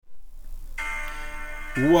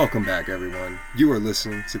Welcome back, everyone. You are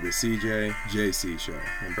listening to the CJ Show.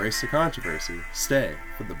 Embrace the controversy. Stay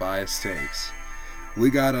for the biased takes. We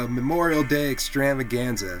got a Memorial Day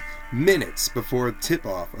extravaganza minutes before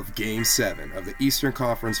tip-off of Game 7 of the Eastern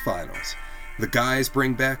Conference Finals. The guys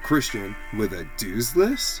bring back Cristian with a dues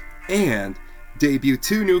list and debut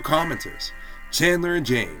two new commentors, Chandler and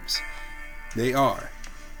James. They are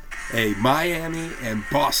a Miami and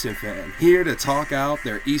Boston fan here to talk out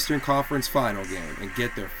their Eastern Conference final game and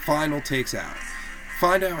get their final takes out.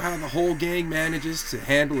 Find out how the whole gang manages to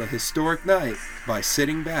handle a historic night by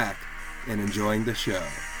sitting back and enjoying the show.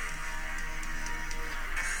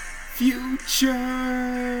 Future!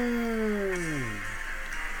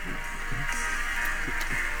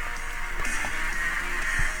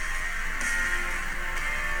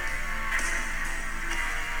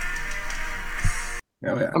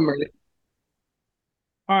 Oh, yeah. I'm ready.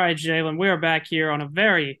 All right, Jalen, we are back here on a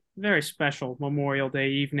very, very special Memorial Day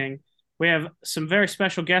evening. We have some very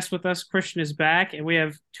special guests with us. Cristian is back, and we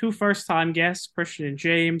have two first-time guests, Cristian and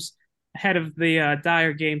James, ahead of the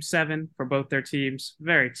dire Game 7 for both their teams.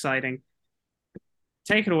 Very exciting.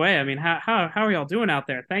 Take it away. I mean, how are y'all doing out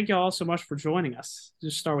there? Thank you all so much for joining us.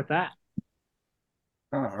 Just start with that.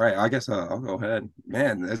 All right, I guess I'll go ahead.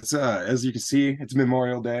 Man, it's as you can see, it's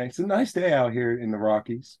Memorial Day. It's a nice day out here in the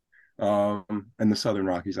Rockies, in the Southern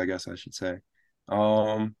Rockies, I guess I should say.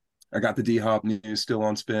 I got the D-Hop news still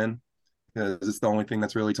on spin because it's the only thing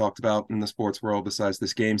that's really talked about in the sports world besides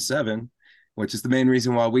this Game 7, which is the main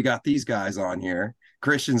reason why we got these guys on here.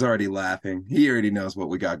 Cristian's already laughing. He already knows what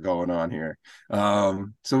we got going on here. So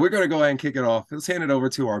we're going to go ahead and kick it off. Let's hand it over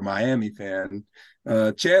to our Miami fan,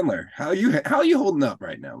 Chandler. How you holding up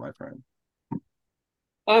right now, my friend?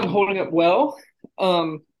 I'm holding up well.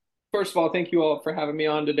 First of all, thank you all for having me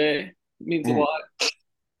on today. It means a lot.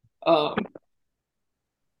 Um,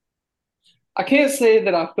 I can't say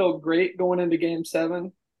that I felt great going into Game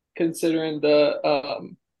 7, considering the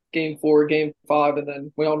Game 4, Game 5, and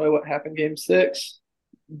then we all know what happened Game 6.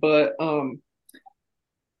 But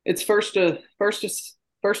it's first to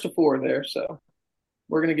four there, so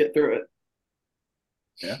we're gonna get through it.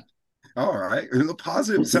 Yeah. All right. The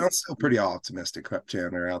positive sounds still pretty optimistic,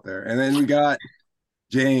 Chandler, out there. And then we got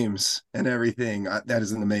James and everything. That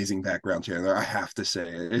is an amazing background, Chandler. I have to say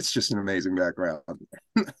it. It's just an amazing background.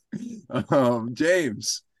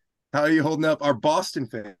 James, how are you holding up? Our Boston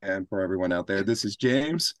fan for everyone out there. This is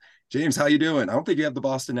James. James, how you doing? I don't think you have the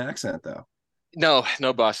Boston accent though. No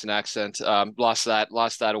Boston accent. Lost that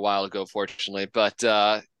a while ago, fortunately. But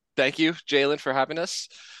thank you, Jalen, for having us.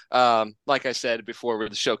 Like I said before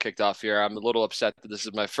the show kicked off here, I'm a little upset that this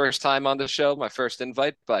is my first time on the show, my first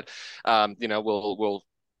invite. But we'll.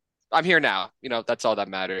 I'm here now. That's all that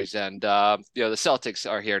matters. And the Celtics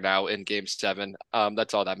are here now in Game 7.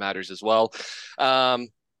 That's all that matters as well. Yeah,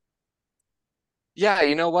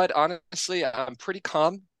 you know what? Honestly, I'm pretty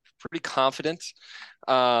calm, pretty confident.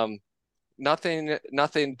 Um, nothing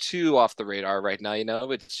too off the radar right now.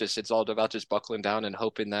 It's all about just buckling down and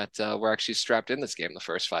hoping that we're actually strapped in this game the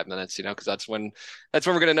first 5 minutes. Because that's when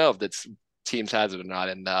we're gonna know if this teams has it or not.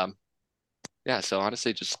 And yeah, so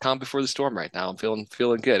honestly, just calm before the storm right now. I'm feeling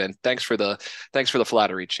good. And thanks for the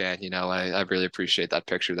flattery, Chan. I really appreciate that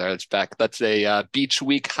picture there. That's a beach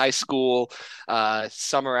week high school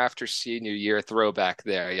summer after senior year throwback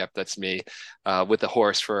there. Yep, that's me with the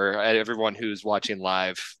horse for everyone who's watching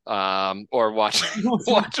live or watching.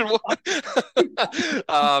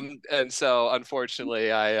 And so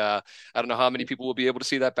unfortunately, I don't know how many people will be able to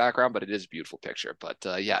see that background, but it is a beautiful picture. But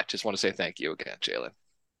yeah, just want to say thank you again, Jalen.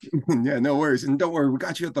 Yeah, no worries. And don't worry, we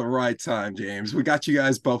got you at the right time, James. We got you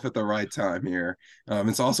guys both at the right time here.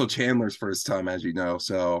 It's also Chandler's first time, as you know.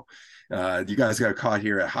 So you guys got caught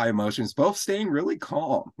here at high emotions, both staying really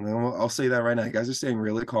calm. I'll say that right now. You guys are staying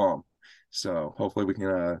really calm. So hopefully we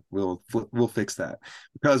can we'll fix that.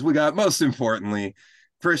 Because we got, most importantly,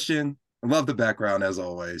 Cristian. I love the background as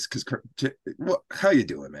always. How you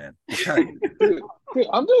doing, man? How you doing? Dude,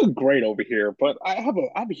 I'm doing great over here, but I have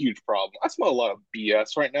a huge problem. I smell a lot of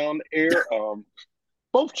BS right now in the air.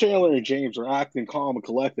 Both Chandler and James are acting calm and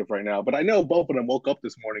collective right now, but I know both of them woke up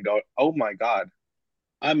this morning going, "Oh my God,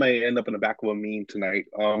 I may end up in the back of a meme tonight."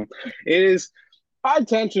 It is high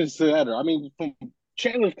tension setter. I mean, from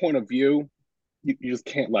Chandler's point of view, you just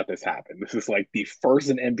can't let this happen. This is like the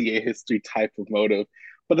first in NBA history type of motive.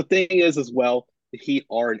 But the thing is, as well, the Heat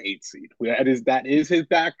are an 8 seed. That is his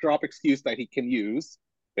backdrop excuse that he can use.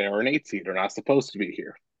 They are an 8 seed. They're not supposed to be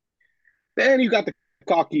here. Then you got the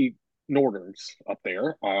cocky Northerns up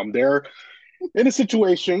there. They're in a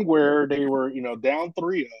situation where they were, down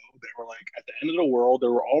 3-0. They were like at the end of the world. They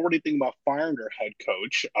were already thinking about firing their head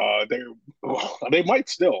coach. They might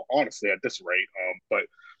still, honestly, at this rate. But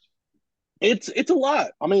it's a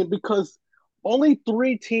lot. I mean, because only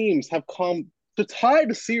 3 teams have come to tie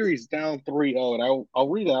the series down 3-0, and I'll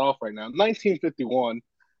read that off right now. 1951,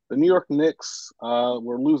 the New York Knicks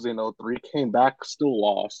were losing 0-3, came back, still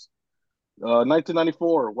lost.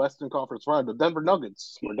 1994, Western Conference Final, the Denver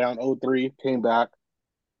Nuggets were down 0-3, came back,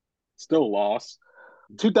 still lost.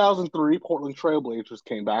 2003, Portland Trailblazers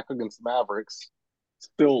came back against the Mavericks,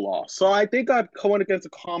 still lost. So I think I'm going against a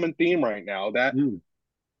common theme right now that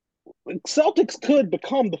Celtics could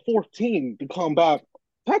become the 4th team to come back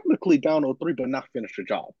technically down 0-3, but not finish the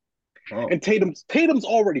job. Oh. And Tatum's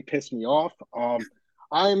already pissed me off.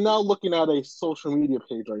 I am now looking at a social media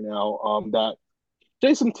page right now that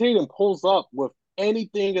Jason Tatum pulls up with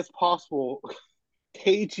anything as possible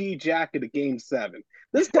KG jacket of Game 7.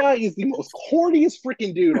 This guy is the most corniest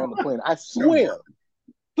freaking dude on the planet. I swear.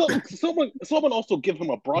 Someone also give him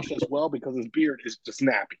a brush as well because his beard is just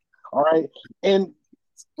nappy. All right. And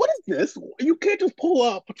what is this? You can't just pull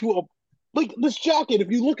up to a like this jacket. If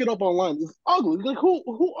you look it up online, it's ugly. Like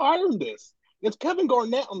who ironed this? It's Kevin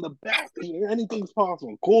Garnett on the back. Anything's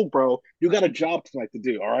possible. Cool, bro. You got a job tonight to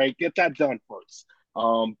do. All right, get that done first.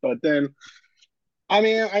 But then, I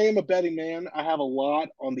mean, I am a betting man. I have a lot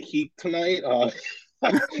on the Heat tonight.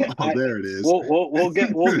 There it is. We'll get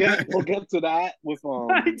to that with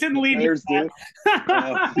I didn't lead players do.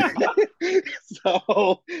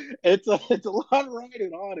 So it's a lot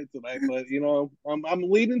riding on it tonight, but I'm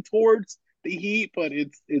leaning towards the Heat, but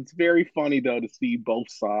it's very funny though to see both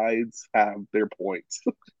sides have their points.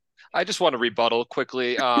 I just want to rebuttal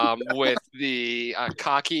quickly with the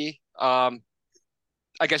cocky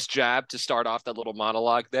I guess jab to start off that little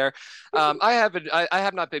monologue there. I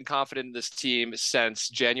have not been confident in this team since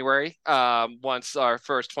January. Once our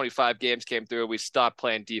first 25 games came through, we stopped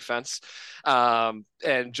playing defense. And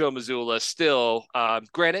Joe Mazzulla still,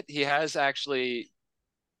 granted, he has actually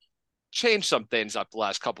changed some things up the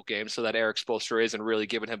last couple games so that Eric Spoelstra isn't really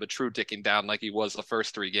giving him a true dicking down like he was the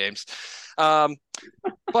first 3 games.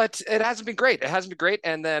 But it hasn't been great. It hasn't been great.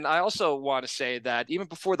 And then I also want to say that even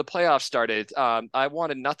before the playoffs started, I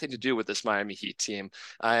wanted nothing to do with this Miami Heat team.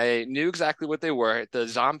 I knew exactly what they were. The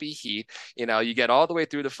zombie Heat, you get all the way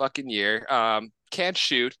through the fucking year. Can't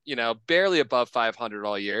shoot, barely above 500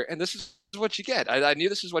 all year. And this is what you get. I knew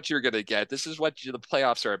this is what you were going to get. This is what the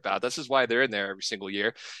playoffs are about. This is why they're in there every single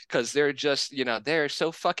year, because they're just, they're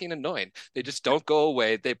so fucking annoying. They just don't go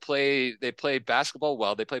away. They play basketball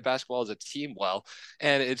well. They play basketball as a team well.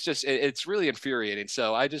 And it's really infuriating.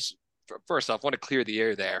 So I just, first off, want to clear the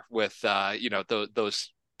air there with,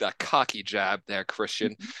 those that cocky jab there,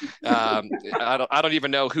 Cristian. I don't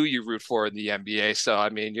even know who you root for in the NBA. So, I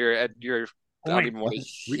mean, you're I don't even want to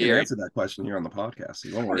we can answer that question here on the podcast.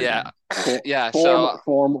 So don't worry. Yeah.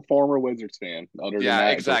 Former Wizards fan.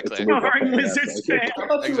 Exactly. Former Wizards fan.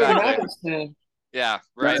 Exactly. Yeah,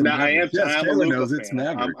 right. Now I am a Luka fan.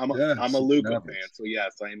 Maverick. I'm a Luka fan. So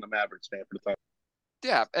yes, I am a Mavericks fan for the time.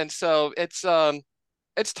 Yeah, and so it's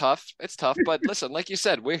tough. It's tough, but listen, like you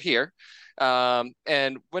said, we're here. And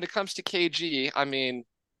when it comes to KG, I mean,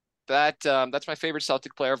 that's my favorite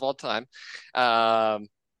Celtic player of all time.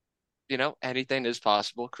 Anything is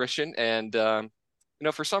possible, Cristian. And,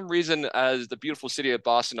 for some reason, as the beautiful city of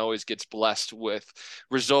Boston always gets blessed with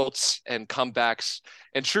results and comebacks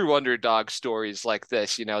and true underdog stories like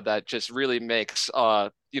this, that just really makes,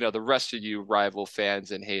 the rest of you rival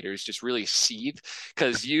fans and haters just really seethe,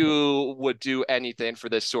 because you would do anything for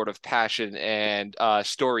this sort of passion and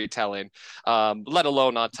storytelling, let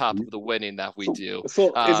alone on top of the winning that we do.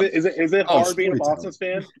 So is it hard being a Boston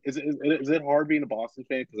fan? Is it hard being a Boston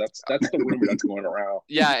fan? Because that's the rumor that's going around.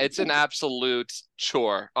 Yeah, it's an absolute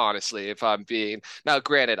chore, honestly, if I'm being. Now,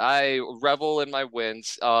 granted, I revel in my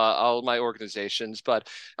wins, all my organizations, but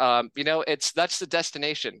that's the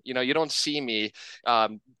destination. You don't see me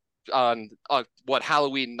on what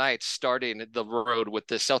Halloween night starting the road with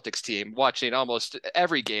the Celtics team, watching almost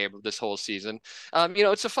every game of this whole season.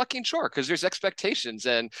 It's a fucking chore because there's expectations,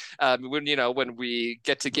 and when we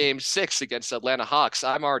get to Game 6 against Atlanta Hawks,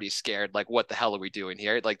 I'm already scared. Like, what the hell are we doing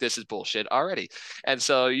here? Like, this is bullshit already. And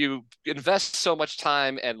so you invest so much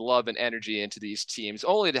time and love and energy into these teams,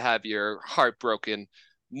 only to have your heart broken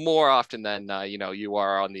more often than you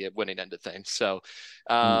are on the winning end of things. So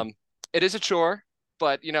it is a chore.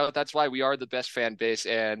 But, that's why we are the best fan base,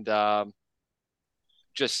 and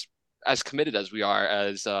just as committed as we are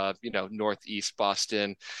as, Northeast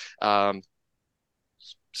Boston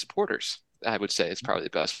supporters, I would say is probably the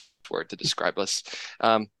best word to describe us.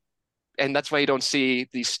 And that's why you don't see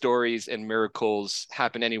these stories and miracles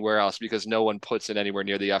happen anywhere else, because no one puts in anywhere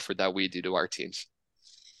near the effort that we do to our teams.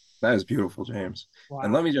 That is beautiful, James.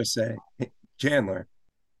 And Wow. let me just say, Chandler,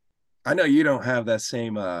 I know you don't have that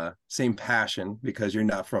same passion because you're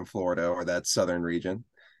not from Florida or that southern region,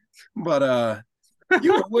 but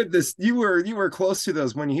you were with this. You were close to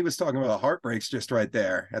those when he was talking about heartbreaks just right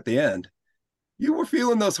there at the end. You were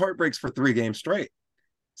feeling those heartbreaks for 3 games straight.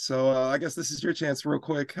 So I guess this is your chance, real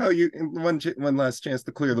quick. How you one last chance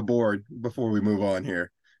to clear the board before we move on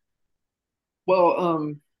here.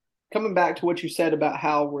 Well, coming back to what you said about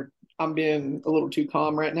how I'm being a little too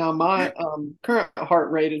calm right now. My current heart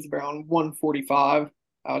rate is around 145.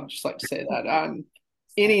 I would just like to say that I'm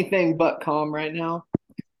anything but calm right now.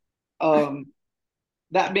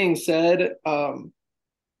 That being said,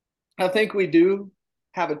 I think we do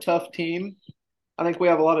have a tough team. I think we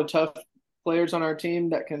have a lot of tough players on our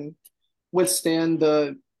team that can withstand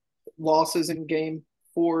the losses in game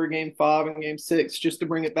 4, game 5, and game 6 just to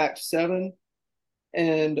bring it back to 7.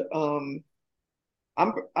 And I'm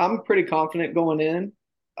pretty confident going in.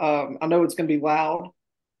 I know it's going to be loud.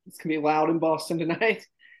 It's going to be loud in Boston tonight,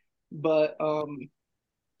 but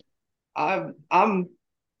I'm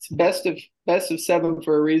it's best of 7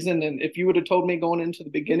 for a reason. And if you would have told me going into the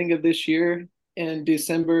beginning of this year in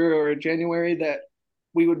December or January that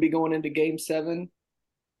we would be going into Game 7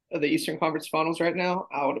 of the Eastern Conference Finals right now,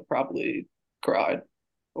 I would have probably cried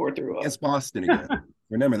or threw up. It's Boston again.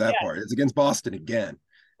 Remember that part. It's against Boston again.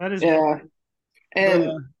 That is Yeah, and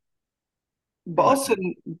But,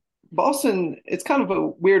 Boston, it's kind of a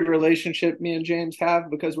weird relationship me and James have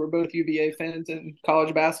because we're both UVA fans in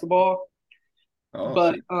college basketball.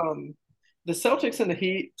 But the Celtics and the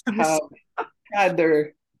Heat have had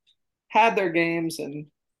their games, and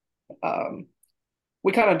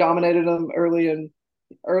we kind of dominated them early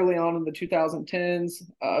on in the 2010s.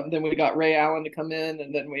 Then we got Ray Allen to come in,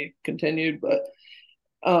 and then we continued. But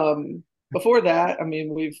before that, I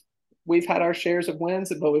mean, we've had our shares of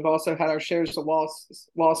wins, but we've also had our shares of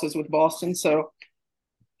losses with Boston. So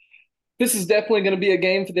this is definitely going to be a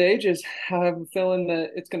game for the ages. I have a feeling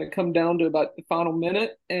that it's going to come down to about the final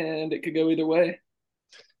minute, and it could go either way.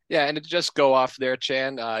 Yeah, and to just go off there,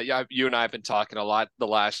 Chan, yeah, you and I have been talking a lot the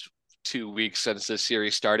last 2 weeks since this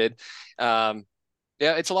series started. Yeah,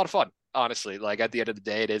 it's a lot of fun, honestly. Like at the end of the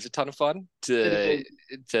day, it is a ton of fun to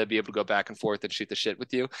be able to go back and forth and shoot the shit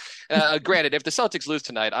with you. Granted, if the Celtics lose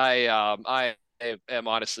tonight, I am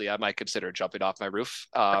honestly, I might consider jumping off my roof.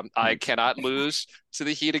 I cannot lose to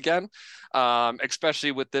the Heat again,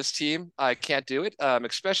 especially with this team. I can't do it,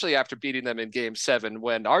 especially after beating them in Game 7,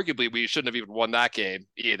 when arguably we shouldn't have even won that game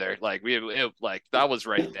either. Like like that was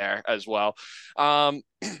right there as well.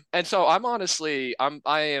 And so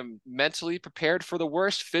I am mentally prepared for the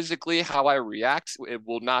worst. Physically, how I react, it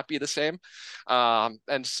will not be the same.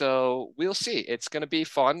 And so we'll see. It's going to be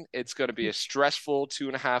fun. It's going to be a stressful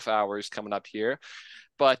 2.5 hours coming up here.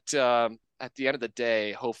 But at the end of the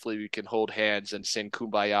day, hopefully we can hold hands and sing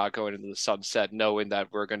Kumbaya going into the sunset, knowing that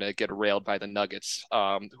we're going to get railed by the Nuggets,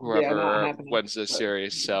 whoever wins this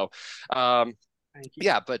series. So,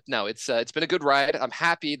 yeah, but no, it's been a good ride. I'm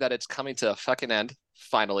happy that it's coming to a fucking end.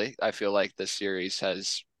 Finally, I feel like this series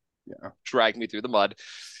has dragged me through the mud.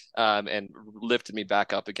 And lifted me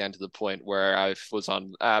back up again to the point where I was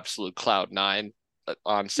on absolute cloud 9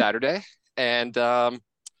 on Saturday. And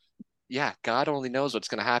yeah, God only knows what's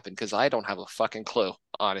going to happen because I don't have a fucking clue.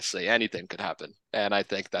 Honestly, anything could happen. And I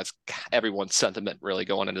think that's everyone's sentiment really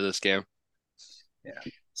going into this game. Yeah.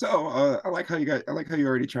 So I like how you're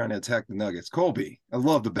already trying to attack the Nuggets. Colby, I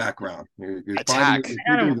love the background. You're attack.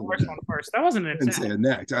 That wasn't an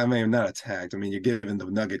attack. I mean, not attacked. I mean, you're giving the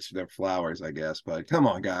Nuggets their flowers, I guess. But come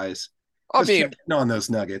on, guys. I mean, check in on those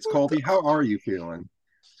Nuggets. Colby, how are you feeling?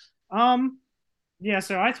 Yeah,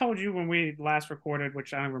 so I told you when we last recorded,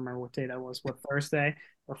 which I don't remember what day that was, what, Thursday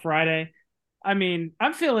or Friday. I mean,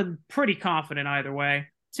 I'm feeling pretty confident either way.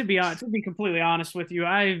 To be completely honest with you,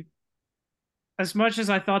 as much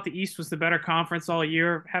as I thought the East was the better conference all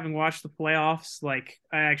year, having watched the playoffs, like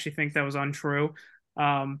I actually think that was untrue.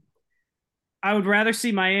 I would rather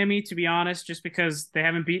see Miami, to be honest, just because they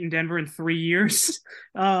haven't beaten Denver in 3 years.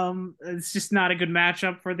 It's just not a good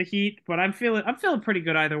matchup for the Heat, but I'm feeling pretty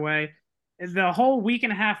good either way. The whole week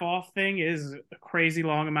and a half off thing is a crazy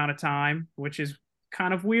long amount of time, which is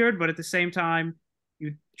kind of weird, but at the same time,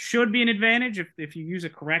 you should be an advantage if you use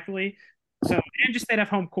it correctly. So, and just they'd have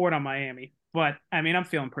home court on Miami. But, I mean, I'm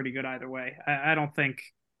feeling pretty good either way. I don't think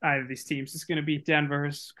either of these teams is going to beat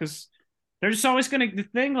Denver's because they're just always going to – the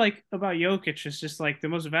thing, like, about Jokic is just, like, the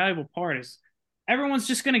most valuable part is everyone's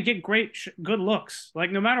just going to get good looks.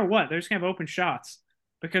 Like, no matter what, they're just going to have open shots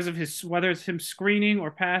because of whether it's him screening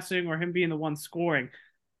or passing or him being the one scoring.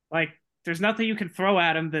 Like, there's nothing you can throw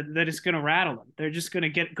at them that is going to rattle them. They're just going to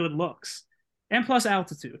get good looks, and plus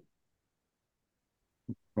altitude.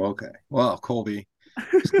 Okay. Well, Colby,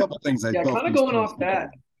 there's a couple things that Yeah, both kind of these going teams off can that,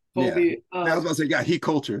 do. Yeah. Colby. I was about to say, yeah, Heat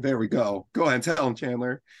culture. There we go. Go ahead and tell him,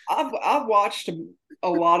 Chandler. I've watched a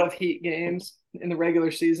lot of Heat games in the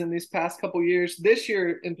regular season these past couple years. This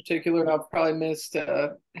year in particular, I've probably missed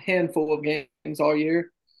a handful of games all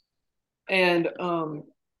year. And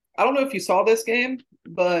I don't know if you saw this game,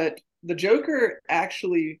 but the Joker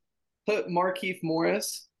actually put Markieff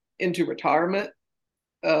Morris into retirement.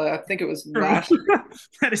 I think it was last year.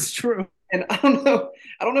 That is true. And I don't know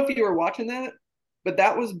if you were watching that, but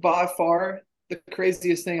that was by far the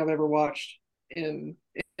craziest thing I've ever watched in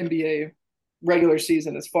NBA regular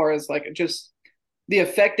season, as far as like just the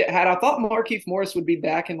effect it had. I thought Markieff Morris would be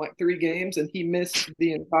back in like 3 games, and he missed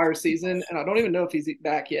the entire season. And I don't even know if he's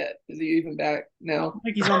back yet. Is he even back now? I don't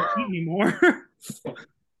think he's on the team anymore.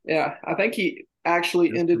 Yeah, I think he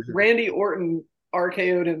actually ended. Randy Orton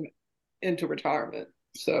RKO'd him into retirement.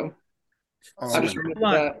 So I just remember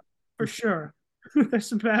that. For sure. There's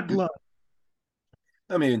some bad blood.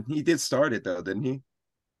 I mean, he did start it though, didn't he?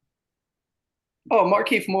 Oh,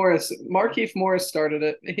 Markieff Morris. Markieff Morris started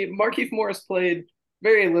it. Markieff Morris played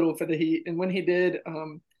very little for the Heat, and when he did,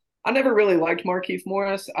 I never really liked Markieff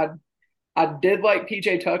Morris. I did like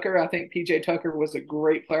PJ Tucker. I think PJ Tucker was a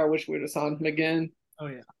great player. I wish we would have signed him again. Oh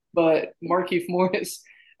yeah. But Markieff Morris,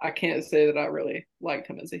 I can't say that I really liked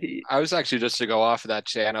him as a Heat. I was actually just to go off of that,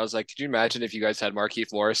 Chan. I was like, could you imagine if you guys had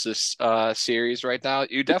Markieff Morris this series right now?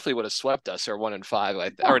 You definitely would have swept us or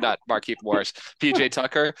 1-5, or not Markieff Morris, PJ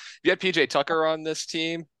Tucker. If you had PJ Tucker on this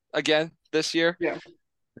team again this year, Yeah.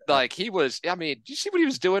 Like he was, I mean, do you see what he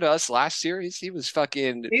was doing to us last series? He was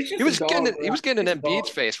fucking, he was getting an Embiid's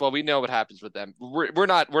face. Well, we know what happens with them. We're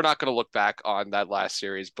not going to look back on that last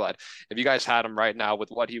series, but if you guys had him right now with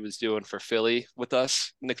what he was doing for Philly with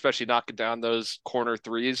us, and especially knocking down those corner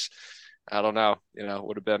threes, I don't know,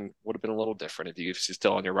 would have been a little different if he's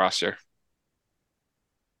still on your roster.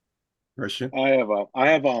 Christian? I have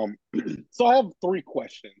so I have 3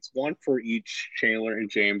 questions, one for each Chandler and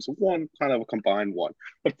James, one kind of a combined one.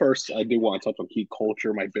 But first, I do want to touch on Heat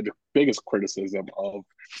culture. My biggest criticism of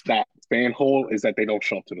that fan hole is that they don't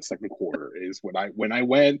show up to the second quarter. Is when I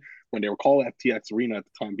went, when they were calling FTX Arena at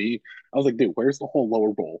the time being, I was like, dude, where's the whole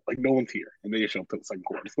lower bowl? Like, no one's here, and they didn't show up to the second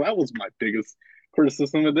quarter. So that was my biggest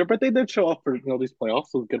criticism of there. But they did show up for these playoffs,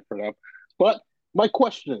 so good for them. But my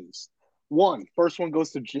questions. First one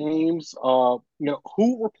goes to James.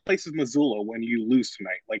 Who replaces Mazzulla when you lose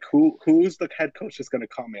tonight? Like, who's the head coach that's going to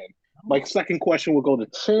come in? My second question will go to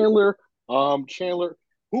Chandler. Chandler,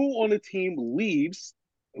 who on the team leaves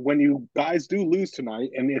when you guys do lose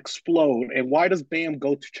tonight and explode? And why does Bam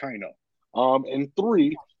go to China? And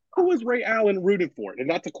 3, who is Ray Allen rooting for? And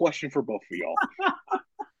that's a question for both of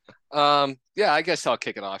y'all. Yeah, I guess I'll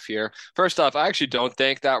kick it off here. First off, I actually don't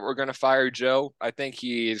think that we're going to fire Joe. I think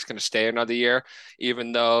he is going to stay another year,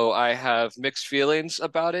 even though I have mixed feelings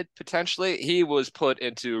about it potentially. He was put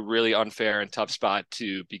into a really unfair and tough spot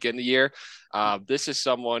to begin the year. This is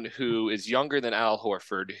someone who is younger than Al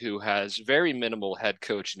Horford, who has very minimal head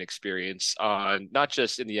coaching experience on not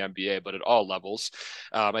just in the NBA, but at all levels.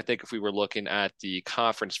 I think if we were looking at the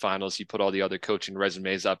conference finals, you put all the other coaching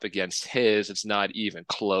resumes up against his, it's not even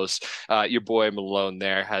close. Your boy Malone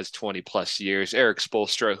there has 20 plus years. Eric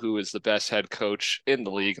Spoelstra, who is the best head coach in the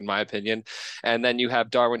league, in my opinion. And then you have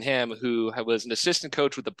Darwin Ham, who was an assistant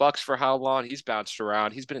coach with the Bucks for how long? He's bounced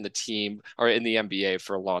around. He's been in the team or in the NBA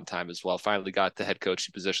for a long time as well. Finally got the head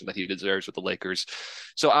coaching position that he deserves with the Lakers.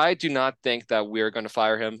 So I do not think that we're going to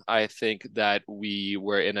fire him. I think that we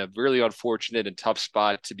were in a really unfortunate and tough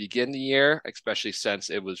spot to begin the year, especially since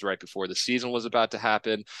it was right before the season was about to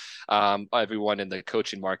happen. Everyone in the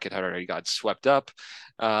coaching market had already got swept up.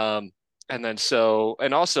 And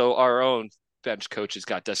also our own bench coaches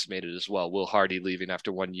got decimated as well. Will Hardy leaving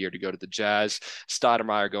after 1 year to go to the Jazz.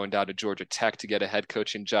 Stoudemire going down to Georgia Tech to get a head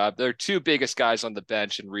coaching job. They're 2 biggest guys on the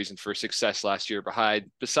bench and reason for success last year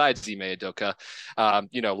besides Ime Udoka,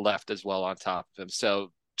 left as well on top of him.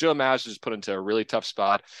 So Joe Maz was put into a really tough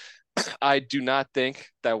spot. I do not think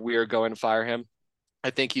that we are going to fire him. I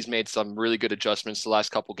think he's made some really good adjustments the last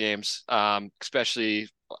couple games, especially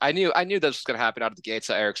I knew this was going to happen out of the gates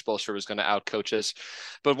that Eric Spoelstra was going to outcoach us.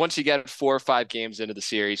 But once you get 4 or 5 games into the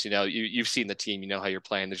series, you've seen the team, you know how you're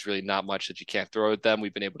playing. There's really not much that you can't throw at them.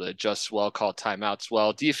 We've been able to adjust well, call timeouts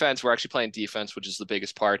well. Defense, we're actually playing defense, which is the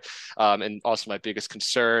biggest part. And also my biggest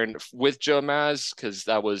concern with Joe Maz, because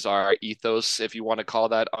that was our ethos, if you want to call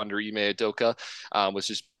that, under Ime Udoka, was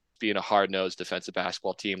just being a hard-nosed defensive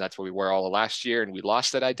basketball team. That's where we were all last year, and we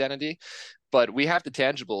lost that identity. but we have the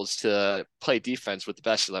tangibles to play defense with the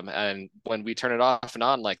best of them. And when we turn it off and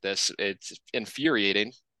on like this, it's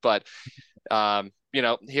infuriating. But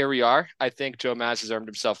here we are. I think Joe Maz has earned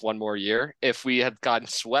himself one more year. If we had gotten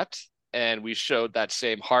swept and we showed that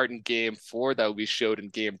same heart in game 4 that we showed in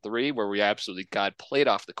game 3, where we absolutely got played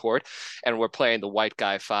off the court, and we're playing the white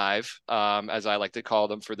guy 5, as I like to call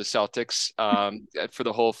them, for the Celtics, for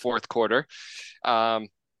the whole fourth quarter.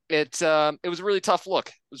 It was a really tough look.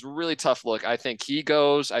 It was a really tough look. I think he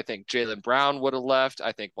goes. I think Jaylen Brown would have left.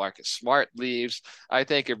 I think Marcus Smart leaves. I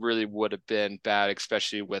think it really would have been bad,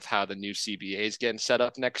 especially with how the new CBA is getting set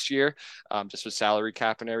up next year, just with salary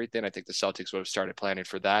cap and everything. I think the Celtics would have started planning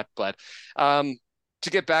for that. But to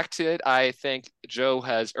get back to it, I think Joe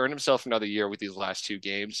has earned himself another year with these last 2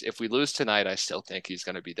 games. If we lose tonight, I still think he's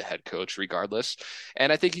going to be the head coach regardless.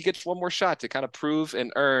 And I think he gets one more shot to kind of prove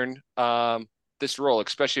and earn this role,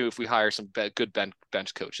 especially if we hire some good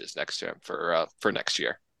bench coaches next to him for next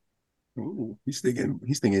year. Ooh, he's thinking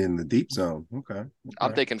in the deep zone. Okay.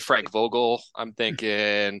 I'm thinking Frank Vogel. I'm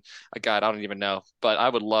thinking, God, I don't even know, but I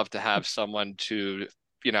would love to have someone who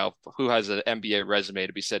has an NBA resume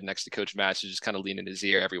to be sitting next to Coach Match, just kind of lean in his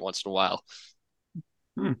ear every once in a while.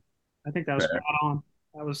 I think that was spot on.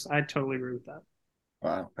 I totally agree with that.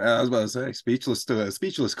 Wow. I was about to say,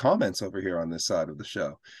 speechless comments over here on this side of the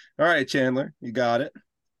show. All right, Chandler, you got it.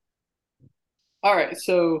 All right.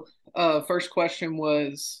 So first question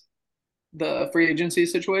was the free agency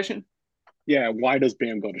situation. Yeah, why does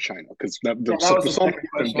Bam go to China? Because the some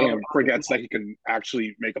reason Bam forgets that he can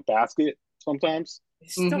actually make a basket sometimes.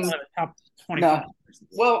 He's still one of the top 25. No.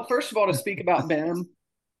 Well, first of all, to speak about Bam,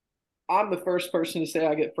 I'm the first person to say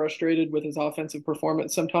I get frustrated with his offensive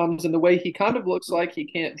performance sometimes, and the way he kind of looks like he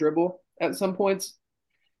can't dribble at some points.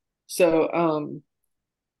 So,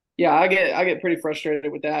 I get pretty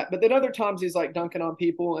frustrated with that. But then other times he's like dunking on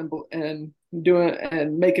people and doing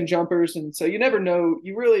and making jumpers, and so you never know.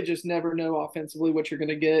 You really just never know offensively what you're going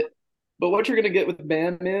to get. But what you're going to get with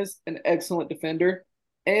Bam is an excellent defender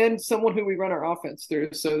and someone who we run our offense through.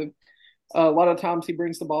 So a lot of times he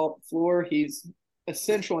brings the ball up the floor. He's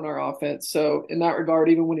essential in our offense. So in that regard,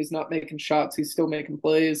 even when he's not making shots, he's still making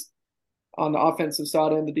plays on the offensive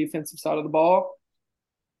side and the defensive side of the ball.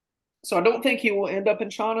 So I don't think he will end up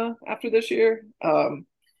in China after this year.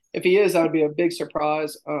 If he is, that would be a big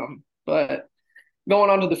surprise. But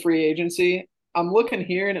going on to the free agency, I'm looking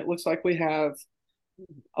here and it looks like we have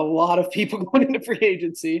a lot of people going into free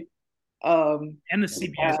agency. And the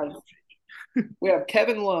CBS. We have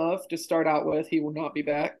Kevin Love to start out with. He will not be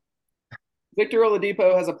back. Victor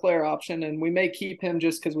Oladipo has a player option, and we may keep him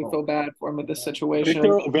just because we feel bad for him with this situation. Victor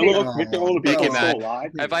Oladipo is still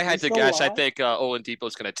alive. If I had to guess, I think Oladipo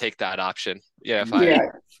is going to take that option. Yeah,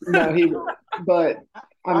 but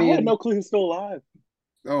I had no clue he's still alive.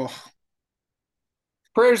 Oh,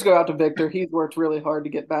 prayers go out to Victor. He's worked really hard to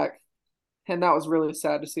get back, and that was really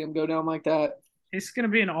sad to see him go down like that. He's going to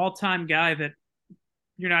be an all-time guy that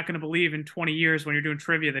you're not going to believe in 20 years when you're doing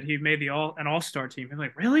trivia that he made an all-star team. You're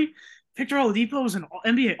like, really? Victor Oladipo was an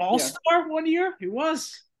NBA all-star 1 year? He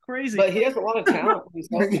was crazy. But he has a lot of talent.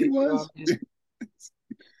 He was.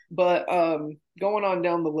 But going on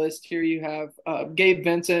down the list here, you have Gabe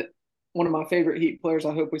Vincent, one of my favorite Heat players.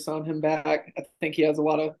 I hope we sign him back. I think he has a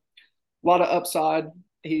lot of upside.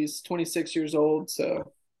 He's 26 years old,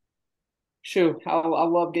 so I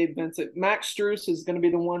love Gabe Vincent. Max Strus is going to be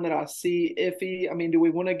the one that I see iffy. I mean, do we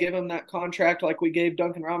want to give him that contract like we gave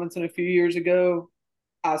Duncan Robinson a few years ago?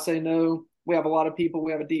 I say no. We have a lot of people.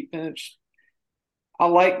 We have a deep bench. I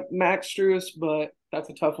like Max Strus, but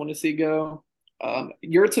that's a tough one to see go.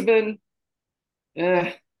 Yurtseven,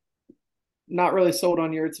 not really sold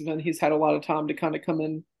on Yurtseven. He's had a lot of time to kind of come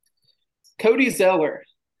in. Cody Zeller.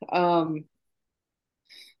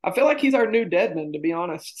 I feel like he's our new Deadman, to be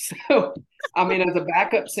honest. So, I mean, as a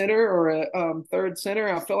backup center or a third center,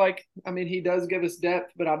 I feel like, he does give us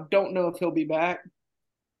depth, but I don't know if he'll be back.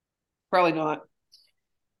 Probably not.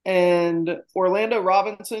 And Orlando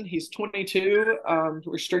Robinson, he's 22,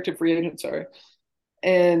 restricted free agent, sorry.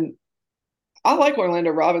 And I like Orlando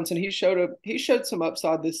Robinson. He showed some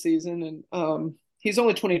upside this season, and he's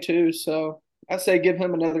only 22, so I say give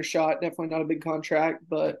him another shot. Definitely not a big contract,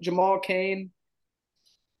 but Jamal Cain,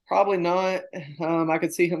 probably not. I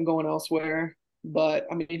could see him going elsewhere, but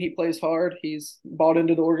he plays hard. He's bought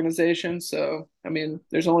into the organization, so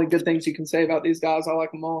there's only good things you can say about these guys. I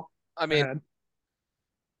like them all.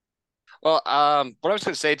 Well, what I was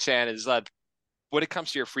going to say, Chan, is that when it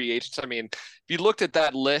comes to your free agents, if you looked at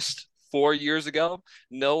that list 4 years ago,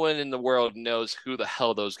 no one in the world knows who the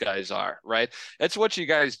hell those guys are, right? That's what you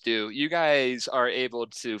guys do. You guys are able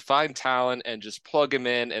to find talent and just plug them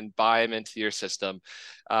in and buy them into your system.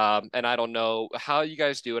 And I don't know how you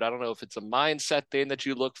guys do it. I don't know if it's a mindset thing that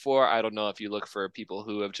you look for. I don't know if you look for people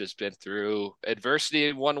who have just been through adversity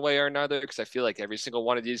in one way or another, because I feel like every single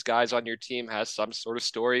one of these guys on your team has some sort of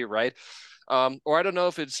story, right? Or I don't know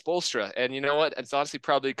if it's Spolstra. And you know what? It's honestly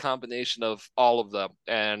probably a combination of all of them.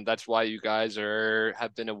 And that's why you guys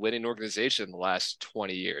have been a winning organization in the last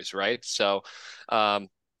 20 years, right? So,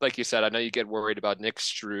 like you said, I know you get worried about Nick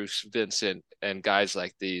Strus, Vincent, and guys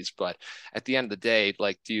like these, but at the end of the day,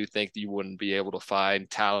 like, do you think that you wouldn't be able to find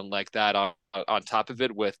talent like that on top of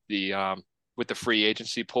it with the free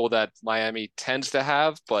agency pool that Miami tends to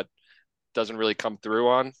have, but doesn't really come through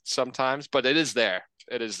on sometimes? But it is there.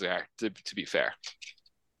 It is there, to be fair.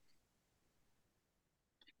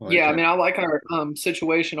 Yeah, I mean, I like our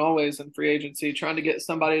situation always in free agency. Trying to get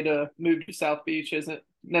somebody to move to South Beach isn't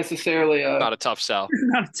necessarily not a tough sell.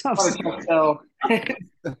 Not a tough sell.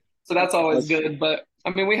 So that's always good. But I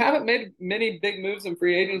mean, we haven't made many big moves in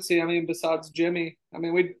free agency. I mean, besides Jimmy. I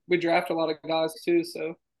mean, we draft a lot of guys too.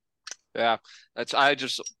 So yeah, I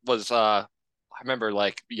remember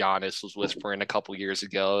like Giannis was whispering a couple years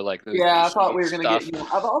ago, like I thought we were going to get.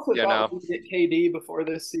 I've also thought we would get KD before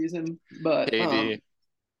this season, but KD.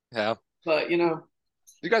 Yeah. But you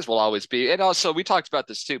guys will always be. And also we talked about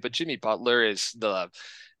this too, but Jimmy Butler is the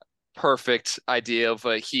perfect idea of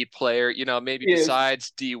a Heat player. Maybe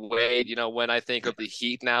besides D Wade, when I think of the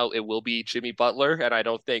Heat now, it will be Jimmy Butler. And I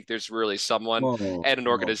don't think there's really someone at an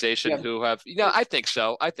organization who have, I think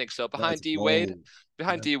so. Behind D Wade,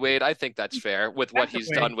 I think that's fair with what he's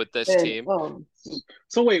done with this team.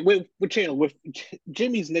 So wait, Chandler, with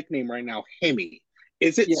Jimmy's nickname right now, Hemi.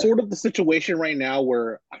 Is it sort of the situation right now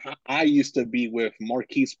where I used to be with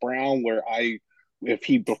Marquise Brown, where if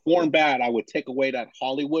he performed bad, I would take away that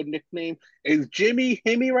Hollywood nickname? Is Jimmy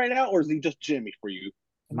Hemi right now, or is he just Jimmy for you?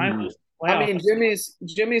 I mean,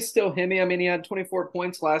 Jimmy's still Hemi. I mean, he had 24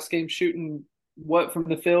 points last game, shooting from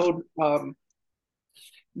the field.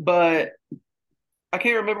 But I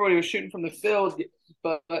can't remember what he was shooting from the field,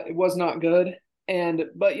 but it was not good.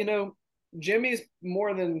 But Jimmy's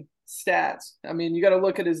more than stats. I mean, you got to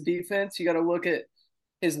look at his defense. You got to look at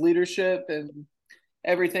his leadership and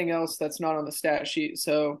everything else that's not on the stat sheet.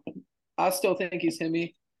 So I still think he's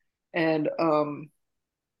Hemi. And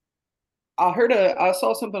I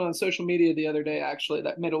saw something on social media the other day, actually,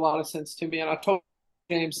 that made a lot of sense to me. And I told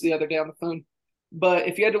James the other day on the phone. But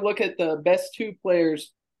if you had to look at the best two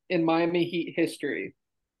players in Miami Heat history,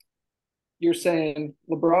 you're saying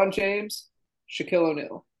LeBron James, Shaquille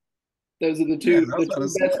O'Neal. Those are the two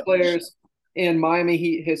best players in Miami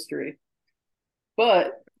Heat history.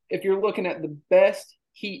 But if you're looking at the best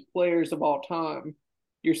Heat players of all time,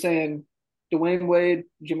 you're saying Dwayne Wade,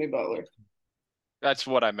 Jimmy Butler. That's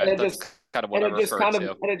what I meant. That's kind of what I referred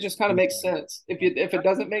to. And it just kind of makes sense. If it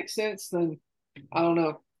doesn't make sense, then I don't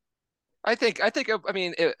know. I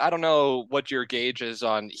mean, I don't know what your gauge is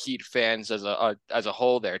on Heat fans as a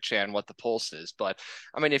whole there, Chan, what the pulse is. But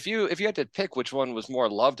I mean, if you had to pick which one was more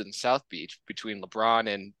loved in South Beach between LeBron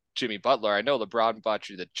and Jimmy Butler, I know LeBron bought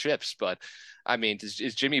you the chips, but I mean,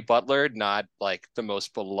 is Jimmy Butler not like one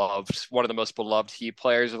of the most beloved Heat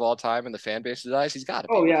players of all time in the fan base's eyes? He's got to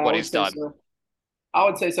be with what he's done. So. I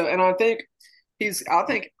would say so. And I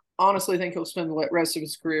honestly think he'll spend the rest of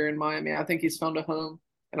his career in Miami. I think he's found a home.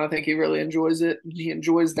 And I think he really enjoys it. He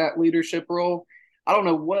enjoys that leadership role. I don't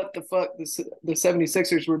know what the fuck the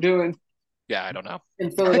 76ers were doing. Yeah, I don't know.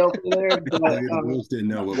 In Philadelphia there. But, we didn't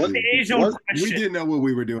know what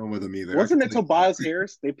we were doing with him either. Wasn't it Tobias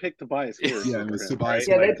Harris? They picked Tobias Harris. Yeah, it was Tobias.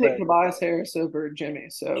 Yeah, they picked Tobias Harris over Jimmy.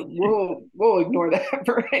 So we'll ignore that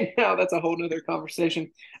for right now. That's a whole nother conversation.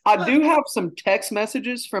 I do have some text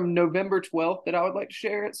messages from November 12th that I would like to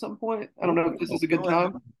share at some point. I don't know if this is a good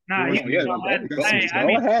time. Go ahead.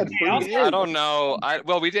 I don't know.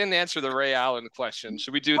 We didn't answer the Ray Allen question.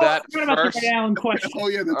 Should we do that first? The Ray Allen question. Oh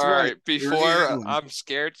yeah, that's all right. Before I'm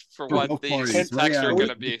scared for what these texts are going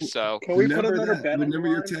to be. So can we put another bet? Remember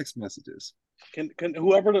your text messages. Can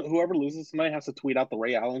whoever loses tonight has to tweet out the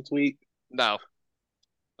Ray Allen tweet? No.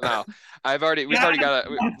 We've already got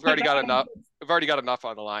enough. We've already got enough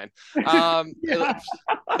on the line.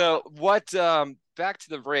 So what? Back to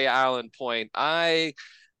the Ray Allen point. I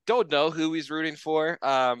don't know who he's rooting for.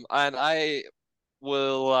 And I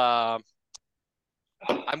will.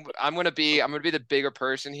 I'm gonna be the bigger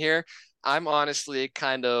person here. I'm honestly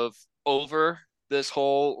kind of over this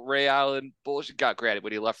whole Ray Allen bullshit. Got granted,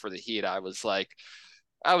 when he left for the Heat, I was like,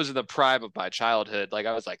 I was in the prime of my childhood. Like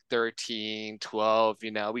I was like 13, 12,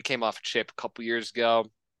 we came off a chip a couple years ago.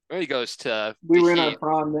 He goes to We the were in our Heat.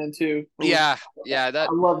 prime then too. Yeah, I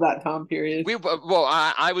love that time period.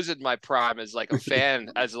 I was in my prime as like a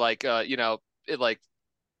fan, as like it like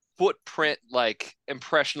footprint, like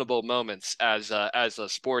impressionable moments as a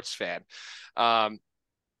sports fan. Um,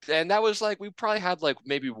 and that was like we probably had like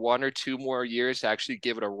maybe 1 or 2 more years to actually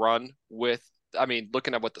give it a run with. I mean,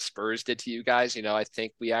 looking at what the Spurs did to you guys, I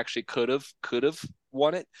think we actually could have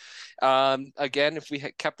won it again if we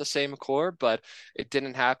had kept the same core, but it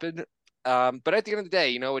didn't happen. But at the end of the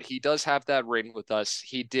day, you know what? He does have that ring with us.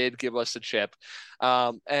 He did give us a chip.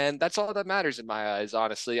 And that's all that matters in my eyes,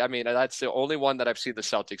 honestly. I mean, that's the only one that I've seen the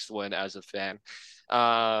Celtics win as a fan.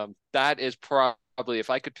 That is probably, if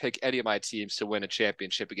I could pick any of my teams to win a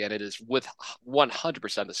championship again, it is with 100%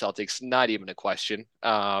 the Celtics, not even a question.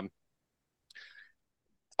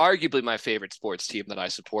 Arguably my favorite sports team that I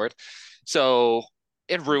support. So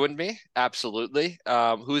it ruined me, absolutely.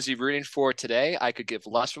 Who is he rooting for today? I could give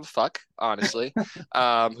less of a fuck, honestly,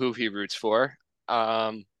 who he roots for.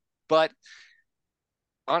 But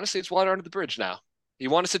honestly, it's water under the bridge now. He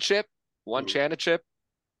won us a chip, won Chan a chip.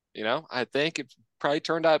 I think it probably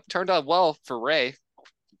turned out well for Ray.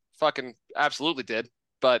 Fucking absolutely did.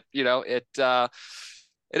 But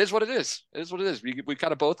it is what it is. It is what it is. We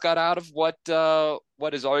kind of both got out of what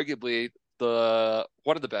is arguably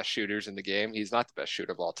one of the best shooters in the game. He's not the best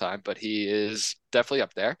shooter of all time, but he is definitely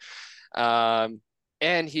up there.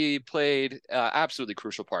 And he played absolutely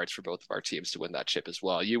crucial parts for both of our teams to win that chip as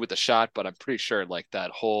well. You with the shot, but I'm pretty sure like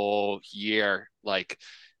that whole year, like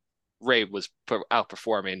Ray was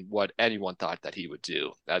outperforming what anyone thought that he would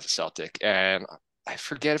do as a Celtic. And I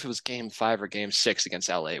forget if it was game 5 or game 6 against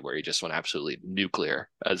LA where he just went absolutely nuclear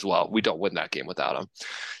as well. We don't win that game without him.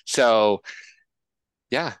 So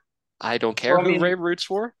yeah, I don't care who Ray roots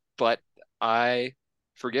for, but I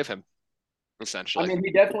forgive him, essentially. I mean,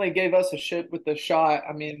 he definitely gave us a shit with the shot.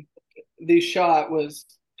 I mean, the shot was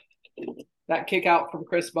that kick out from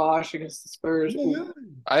Chris Bosh against the Spurs.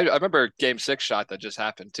 I remember game 6 shot that just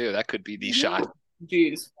happened too. That could be the shot.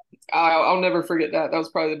 Jeez. I'll never forget that. That was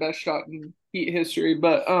probably the best shot in Heat history.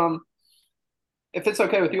 But if it's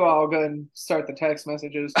okay with you, I'll go ahead and start the text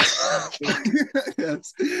messages.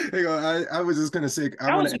 Yes. Hang on. I was just gonna say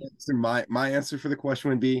I want to answer my answer for the question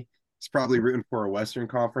would be he's probably rooting for a Western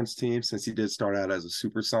Conference team since he did start out as a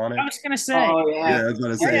Supersonic. I was gonna say. Oh yeah. I was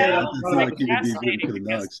gonna say. Yeah, I feel like he would be rooting for the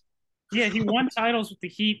Nuggets. Yeah, he won titles with the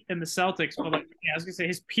Heat and the Celtics, but I was gonna say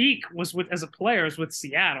his peak was as a player was with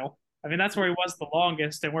Seattle. I mean, that's where he was the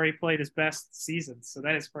longest and where he played his best seasons. So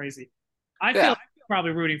that is crazy. I feel like I'm probably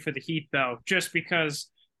rooting for the Heat though, just because.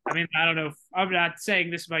 I mean, I don't know if I'm not saying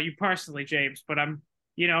this about you personally, James, but I'm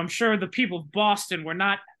sure the people of Boston were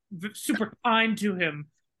not super kind to him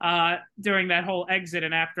during that whole exit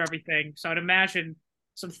and after everything. So I'd imagine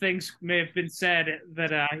some things may have been said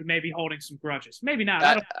that he may be holding some grudges. Maybe not.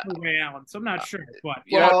 I don't know Ray Allen, so I'm not sure. But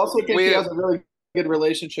I also think he has a really good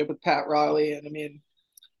relationship with Pat Riley, and I mean,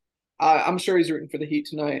 I'm sure he's rooting for the Heat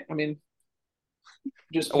tonight. I mean,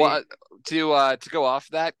 just to go off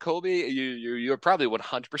that, Colby, you're probably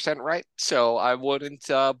 100% right. So I wouldn't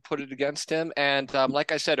put it against him. And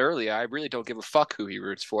like I said earlier, I really don't give a fuck who he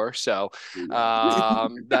roots for. So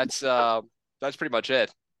that's pretty much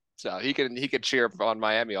it. So he can cheer on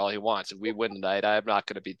Miami all he wants. If we win tonight, I'm not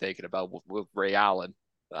going to be thinking about Ray Allen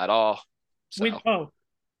at all. So.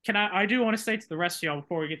 I do want to say to the rest of y'all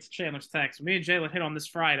before we get to Chandler's text, me and Jalen hit on this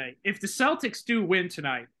Friday. If the Celtics do win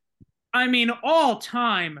tonight, I mean,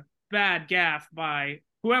 all-time bad gaffe by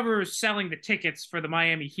whoever is selling the tickets for the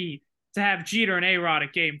Miami Heat to have Jeter and A-Rod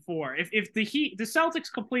at Game 4. If the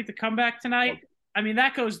Celtics complete the comeback tonight, I mean,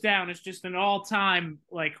 that goes down as just an all-time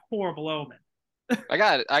like horrible omen. I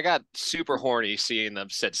got super horny seeing them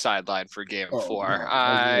sit sideline for Game 4. No.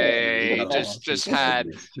 I just had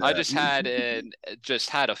a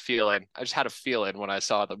feeling. I just had a feeling when I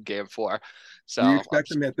saw them Game 4. So do you expect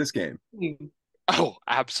them at this game? Oh,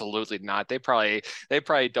 absolutely not. They probably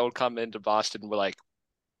don't come into Boston with like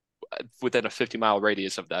within a 50-mile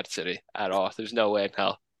radius of that city at all. There's no way in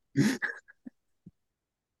hell. All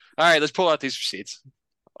right, let's pull out these receipts.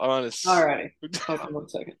 All right. Hold on 1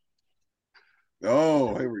 second.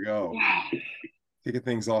 Oh, here we go. Kicking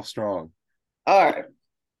things off strong. All right.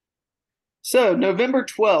 So November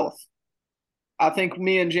 12th, I think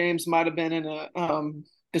me and James might have been in a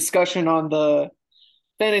discussion on the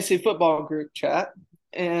fantasy football group chat,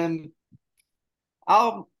 and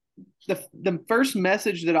the first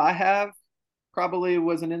message that I have probably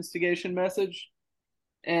was an instigation message,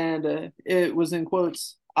 and it was in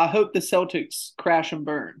quotes, "I hope the Celtics crash and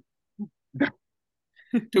burn."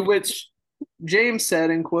 To which James said,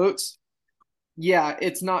 in quotes, yeah,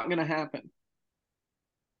 it's not going to happen.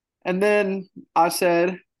 And then I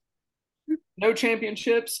said, no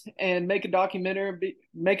championships and make a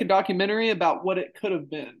documentary about what it could have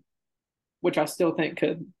been, which I still think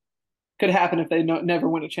could happen if they never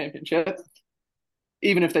win a championship,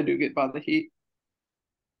 even if they do get by the Heat.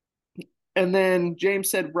 And then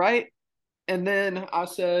James said, right. And then I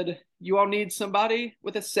said, you all need somebody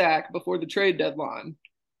with a sack before the trade deadline,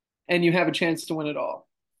 and you have a chance to win it all.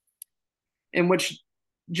 In which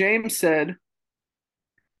James said,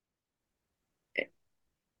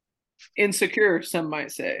 insecure, some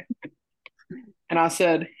might say. And I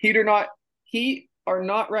said, Heat are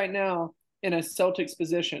not right now in a Celtics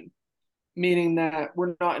position, meaning that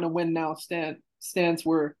we're not in a win now stance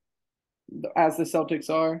where as the Celtics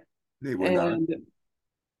are. They were not.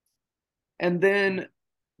 And then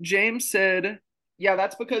James said, yeah,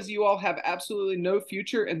 that's because you all have absolutely no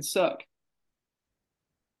future and suck.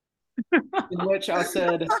 In which I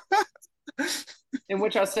said,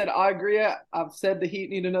 I agree. I've said the Heat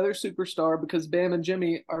need another superstar because Bam and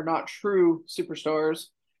Jimmy are not true superstars.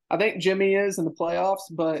 I think Jimmy is in the playoffs,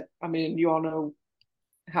 but I mean, you all know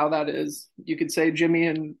how that is. You could say Jimmy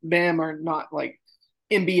and Bam are not like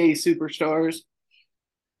NBA superstars.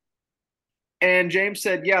 And James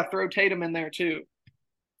said, yeah, throw Tatum in there too.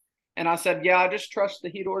 And I said, yeah, I just trust the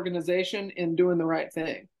Heat organization in doing the right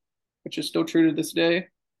thing, which is still true to this day.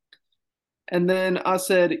 And then I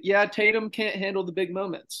said, yeah, Tatum can't handle the big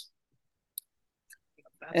moments.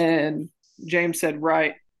 And James said,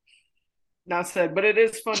 right. And I said, but it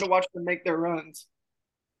is fun to watch them make their runs.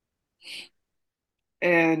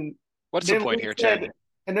 And what's the point here, Chad?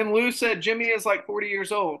 And then Lou said, Jimmy is like 40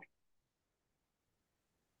 years old.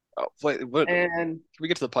 Oh, wait, what? And can we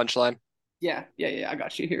get to the punchline? Yeah. I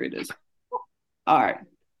got you. Here it is. All right.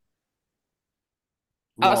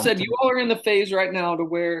 I said, you all are in the phase right now to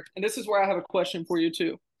where, and this is where I have a question for you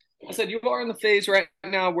too. I said, you all are in the phase right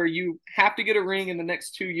now where you have to get a ring in the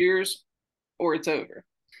next 2 years or it's over.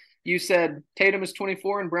 You said Tatum is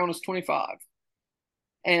 24 and Brown is 25.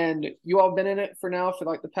 And you all been in it for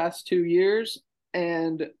like the past 2 years.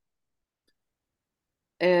 And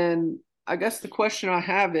I guess the question I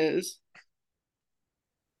have is,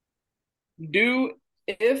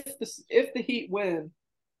 if the Heat win,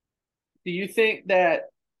 do you think that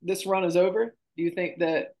this run is over? Do you think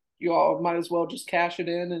that you all might as well just cash it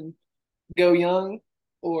in and go young?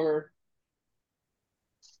 Or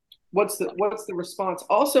what's the response?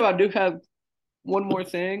 Also, I do have one more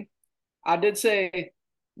thing. I did say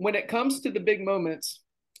when it comes to the big moments,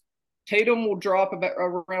 Tatum will drop about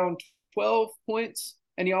around 12 points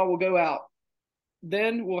and y'all will go out.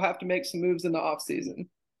 Then we'll have to make some moves in the offseason.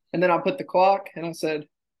 And then I put the clock and I said,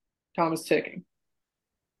 time is ticking.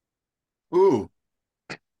 Ooh.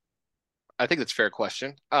 I think that's a fair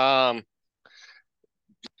question.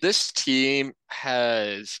 This team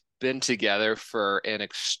has been together for an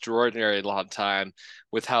extraordinarily long time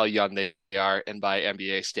with how young they are and by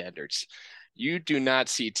NBA standards. You do not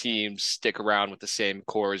see teams stick around with the same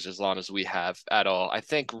cores as long as we have at all. I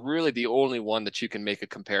think really the only one that you can make a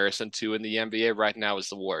comparison to in the NBA right now is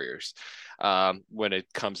the Warriors. When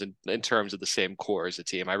it comes in terms of the same core as a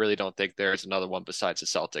team, I really don't think there's another one besides the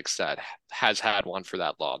Celtics that has had one for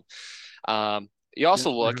that long. You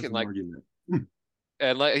also look and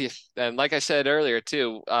like I said earlier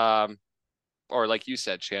too, or like you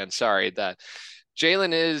said, Chan, sorry, that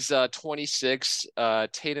Jalen is 26,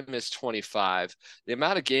 Tatum is 25. The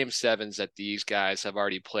amount of game sevens that these guys have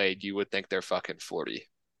already played, you would think they're fucking 40.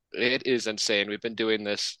 It is insane. We've been doing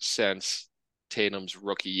this since Tatum's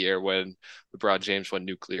rookie year when LeBron James went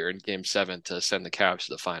nuclear in game 7 to send the Cavs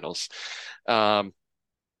to the finals.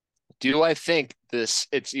 Do I think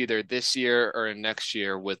it's either this year or next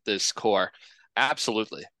year with this core?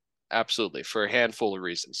 Absolutely. Absolutely. For a handful of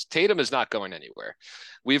reasons. Tatum is not going anywhere.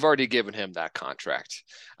 We've already given him that contract.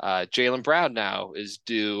 Jaylen Brown now is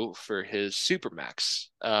due for his Supermax.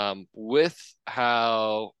 With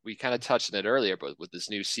how we kind of touched on it earlier, but with this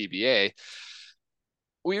new CBA,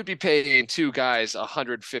 we would be paying two guys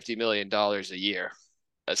 $150 million a year,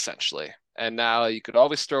 essentially. And now you could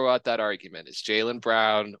always throw out that argument. Is Jaylen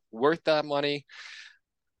Brown worth that money?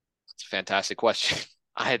 It's a fantastic question.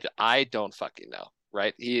 I don't fucking know,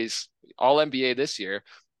 right? He is all NBA this year,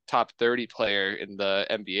 top 30 player in the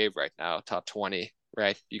NBA right now, top 20,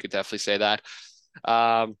 right? You could definitely say that.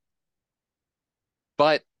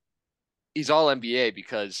 But he's all NBA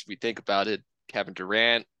because we think about it. Kevin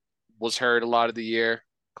Durant was hurt a lot of the year.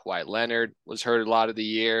 Kawhi Leonard was hurt a lot of the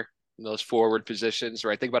year. in those forward positions,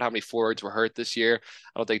 right? Think about how many forwards were hurt this year.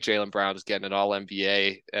 I don't think Jaylen Brown is getting an all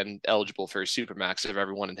NBA and eligible for a supermax if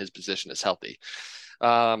everyone in his position is healthy.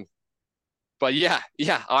 But yeah,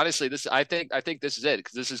 honestly, I think this is it,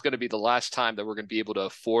 because this is going to be the last time that we're going to be able to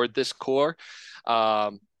afford this core.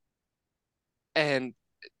 And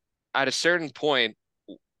at a certain point,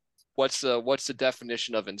 what's the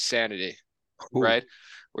definition of insanity, right?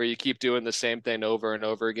 Where you keep doing the same thing over and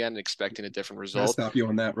over again and expecting a different result. I'll stop you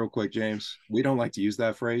on that real quick, James. We don't like to use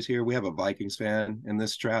that phrase here. We have a Vikings fan in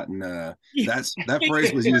this chat, and that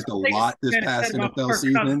phrase was used a lot this past NFL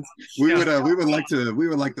season. We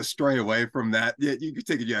would like to stray away from that. Yeah, you can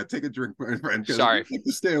take a drink, friend. Sorry, like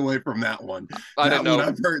to stay away from that one. I didn't know.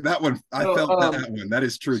 I've heard that one. I felt that one. That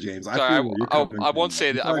is true, James. Sorry, I won't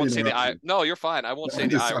say that. I won't say the I. No, you're fine. I won't say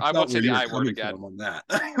the I. I won't say the I word again. On that.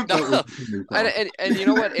 No. and you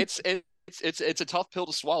know what? It's a tough pill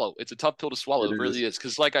to swallow. It's a tough pill to swallow. It really is.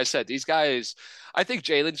 Because like I said, these guys, I think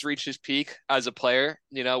Jalen's reached his peak as a player,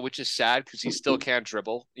 which is sad because he still can't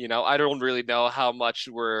dribble. I don't really know how much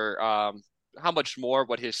more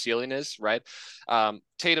what his ceiling is, right?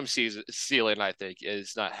 Tatum's ceiling, I think,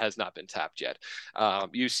 has not been tapped yet.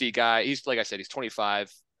 UC guy, he's, like I said, he's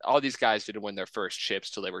 25. All these guys didn't win their first chips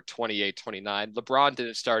till they were 28, 29. LeBron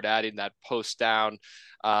didn't start adding that post down,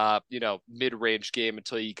 mid-range game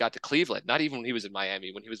until he got to Cleveland. Not even when he was in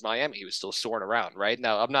Miami. When he was in Miami, he was still soaring around, right?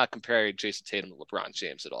 Now, I'm not comparing Jason Tatum to LeBron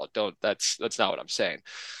James at all. That's not what I'm saying.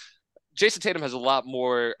 Jason Tatum has a lot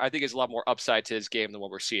more upside to his game than what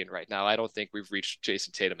we're seeing right now. I don't think we've reached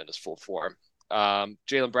Jason Tatum in his full form.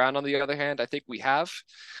 Jaylen Brown, on the other hand, I think we have.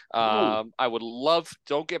 I would love,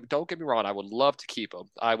 don't get me wrong, I would love to keep him.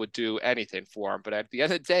 I would do anything for him. But at the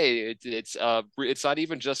end of the day, it's not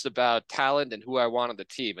even just about talent and who I want on the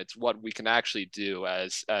team. It's what we can actually do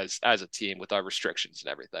as a team with our restrictions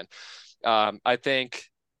and everything. I think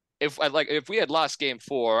if we had lost game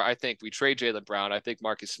 4, I think we trade Jaylen Brown. I think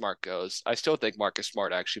Marcus Smart goes. I still think Marcus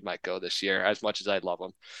Smart actually might go this year, as much as I love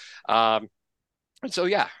him. And so,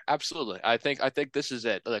 yeah, absolutely. I think this is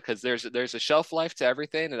it, because there's a shelf life to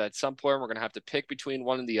everything, and at some point we're gonna have to pick between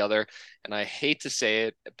one and the other. And I hate to say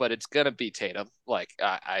it, but it's gonna be Tatum. Like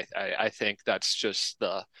I think that's just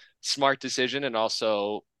the smart decision, and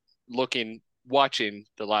also watching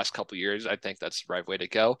the last couple of years, I think that's the right way to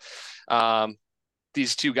go.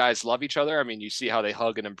 These two guys love each other. I mean, you see how they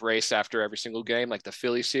hug and embrace after every single game, like the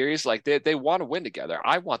Philly series. Like they want to win together.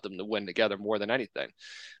 I want them to win together more than anything,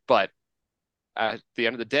 but at the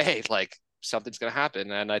end of the day, like, something's going to happen.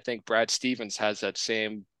 And I think Brad Stevens has that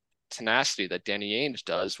same tenacity that Danny Ainge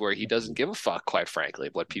does, where he doesn't give a fuck, quite frankly,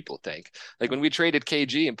 what people think. Like when we traded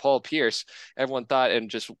KG and Paul Pierce, everyone thought, and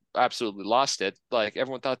just absolutely lost it, like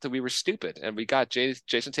everyone thought that we were stupid, and we got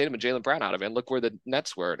Jason Tatum and Jaylen Brown out of it. And look where the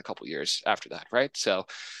Nets were in a couple years after that, right? So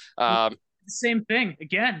same thing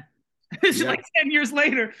again. It's like 10 years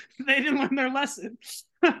later, they didn't learn their lesson.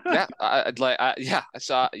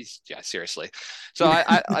 Seriously. So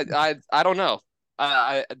I don't know.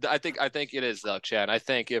 I think it is, though, Chad. I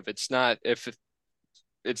think if it's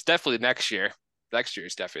definitely next year. Next year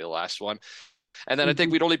is definitely the last one, and then I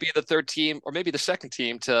think we'd only be the third team, or maybe the second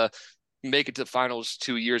team, to make it to the finals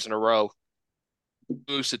 2 years in a row,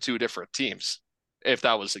 lose to 2 different teams, if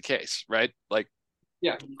that was the case, right? Like,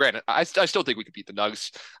 yeah. Granted, I still think we could beat the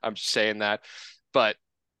Nuggets. I'm just saying that, but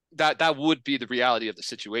that would be the reality of the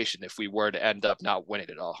situation if we were to end up not winning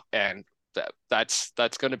it all. And that's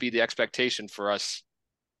going to be the expectation for us.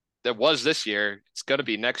 That was this year. It's going to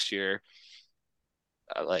be next year.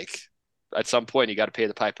 Like, at some point, you got to pay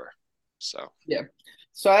the piper. So, yeah.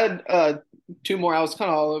 So I had 2 more. I was kind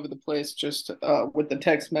of all over the place, just with the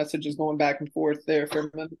text messages going back and forth there for a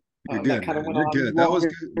minute. You're good. You're good. That was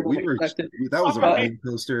good. That was a roller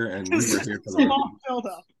coaster, and we were here for the long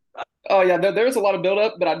build-up. Oh yeah, there was a lot of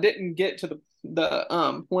build-up, but I didn't get to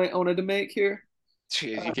the point I wanted to make here.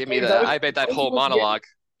 Jeez, you gave me I made that whole monologue.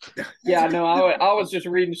 Yeah, no, I was just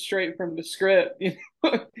reading straight from the script,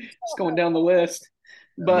 just going down the list.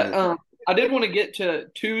 But I did want to get to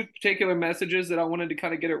 2 particular messages that I wanted to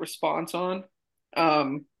kind of get a response on.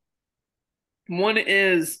 One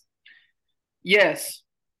is, yes,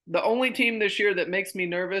 the only team this year that makes me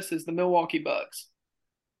nervous is the Milwaukee Bucks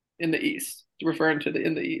in the East, referring to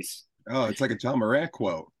in the East. Oh, it's like a John Morant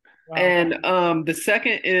quote. Wow. And the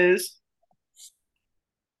second is,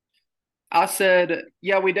 I said,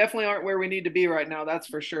 yeah, we definitely aren't where we need to be right now. That's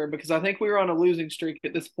for sure. Because I think we were on a losing streak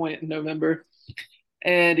at this point in November.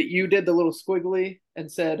 And you did the little squiggly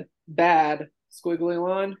and said, bad squiggly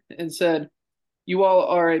line, and said, you all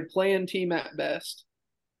are a playing team at best,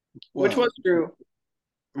 which was true.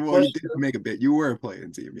 Well, you did make a bit. You were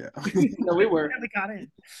playing team, yeah. No, we were. Barely got in.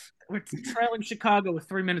 We're trailing Chicago with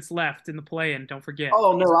 3 minutes left in the play-in. Don't forget.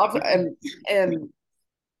 Oh no, and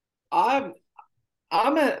I'm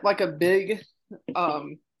I'm at like a big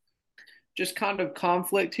just kind of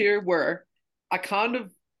conflict here where I kind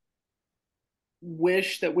of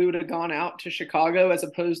wish that we would have gone out to Chicago as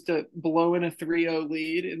opposed to blowing a 3-0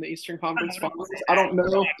 lead in the Eastern Conference Finals. I don't know.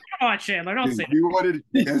 Come on, Chandler, don't say You wanted.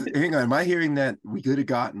 Hang on, am I hearing that we could have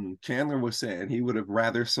gotten? Chandler was saying he would have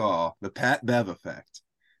rather saw the Pat Bev effect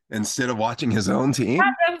instead of watching his own team.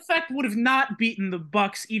 That effect would have not beaten the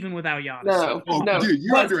Bucks even without Giannis. No. Dude,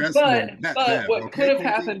 you underestimated that. But what could have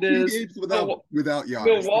happened is without Giannis,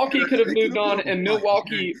 Milwaukee could have moved on, and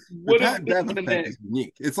Milwaukee would have been the effect is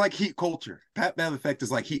unique. It's like heat culture. Pat Bev effect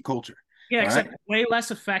is like heat culture. Yeah, except way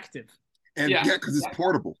less effective. And because it's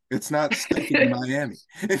portable. It's not sticking in Miami.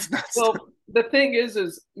 It's not. Well, the thing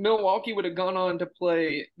is Milwaukee would have gone on to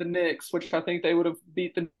play the Knicks, which I think they would have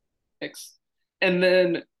beat the Knicks, and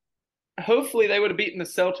then hopefully they would have beaten the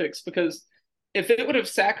Celtics, because if it would have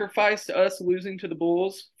sacrificed us losing to the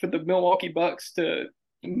Bulls for the Milwaukee Bucks to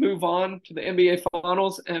move on to the NBA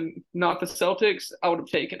Finals and not the Celtics, I would have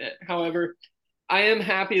taken it. However, I am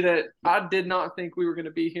happy that I did not think we were going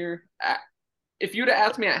to be here. If you'd have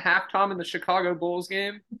asked me at halftime in the Chicago Bulls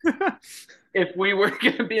game if we were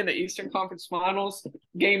going to be in the Eastern Conference Finals,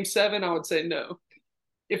 Game 7, I would say no.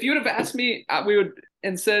 If you would have asked me,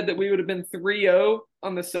 and said that we would have been 3-0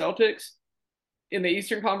 on the Celtics in the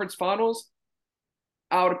Eastern Conference Finals,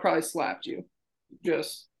 I would have probably slapped you.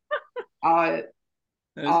 I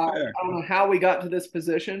don't know how we got to this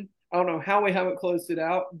position. I don't know how we haven't closed it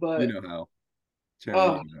out, but you know how.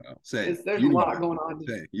 Chandler, you know how. Say it. There's a lot going on.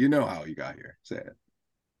 Say it. You know how you got here. Say it.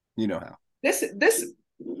 You know how.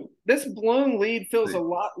 This blown lead feels a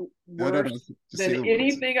lot worse than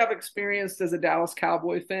anything I've experienced as a Dallas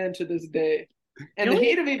Cowboy fan to this day. And the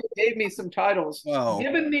Heat have even gave me some titles,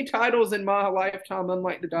 given me titles in my lifetime,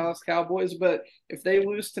 unlike the Dallas Cowboys. But if they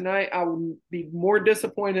lose tonight, I will be more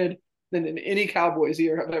disappointed than in any Cowboys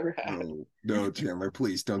year I've ever had. No, Chandler,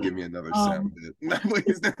 please don't give me another sound bit. No,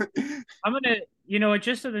 please. I'm gonna,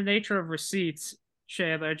 just in the nature of receipts,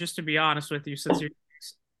 Chandler, just to be honest with you, since you're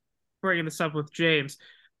bringing this up with James,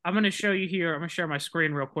 I'm going to show you here. I'm going to share my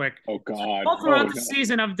screen real quick. Oh, God. All throughout the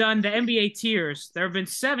season, I've done the NBA tiers. There have been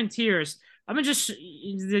 7 tiers.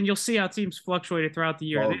 Then you'll see how teams fluctuated throughout the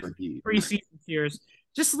year. Preseason tiers.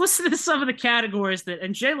 Just listen to some of the categories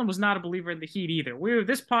and Jalen was not a believer in the Heat either.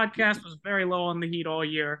 This podcast was very low on the Heat all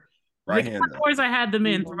year. The categories I had them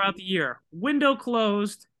in throughout the year: window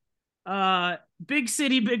closed, big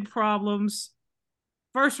city, big problems,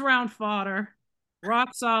 first round fodder, rock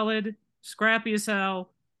solid, scrappy as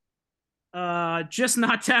hell, just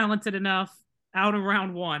not talented enough, out of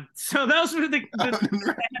round 1. So those were the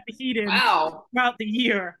Heat in throughout the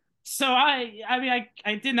year. So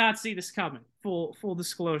I did not see this coming. Full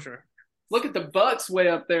disclosure. Look at the Bucks way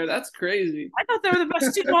up there. That's crazy. I thought they were the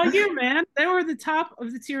best team all year, man. They were the top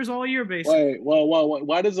of the tiers all year, basically. Wait,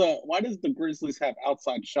 why does the Grizzlies have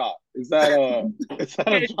outside shot? Is that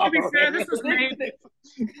hey, to be fair, this was made.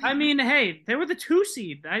 I mean, hey, they were the 2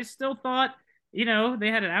 seed. I still thought, they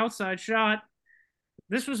had an outside shot.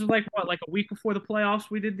 This was like a week before the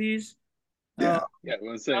playoffs we did these. Yeah. It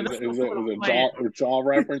was a jaw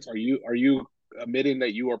reference. Are you admitting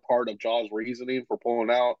that you are part of Jaw's reasoning for pulling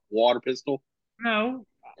out water pistol? No,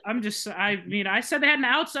 I said they had an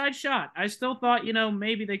outside shot. I still thought,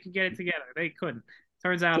 maybe they could get it together. They couldn't.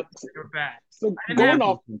 Turns out they were bad. So going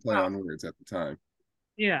off play on words at the time.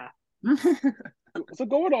 Yeah. So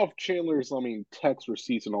going off Chandler's, text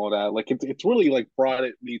receipts and all that, it's really brought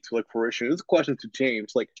me to fruition. This question to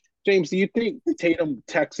James, James, do you think Tatum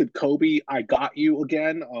texted Kobe, "I got you"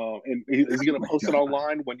 again? And is he gonna post it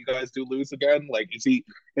online when you guys do lose again?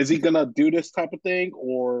 Is he gonna do this type of thing,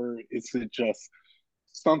 or is it just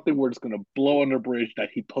something we're just gonna blow under the bridge that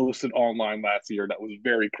he posted online last year that was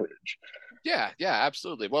very cringe? Yeah,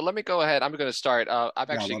 absolutely. Well, let me go ahead. I'm going to start. I'm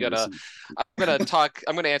going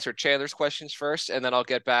to answer Chandler's questions first, and then I'll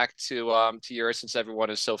get back to yours, since everyone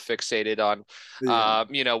is so fixated on,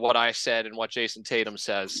 what I said and what Jason Tatum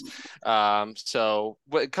says. So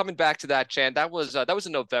coming back to that, Chan, that was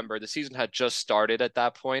in November. The season had just started at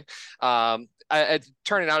that point.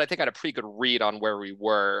 Turning out, I think I had a pretty good read on where we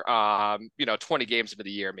were. 20 games into the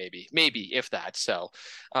year, maybe if that. So,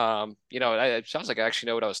 it sounds like I actually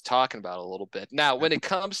know what I was talking about a little bit. Now, when it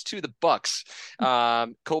comes to the Bucks,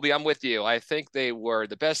 Colby, I'm with you. I think they were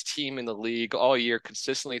the best team in the league all year,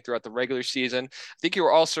 consistently throughout the regular season. I think you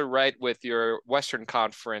were also right with your Western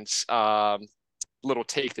Conference little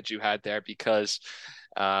take that you had there, because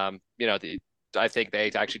the I think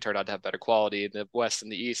they actually turned out to have better quality in the West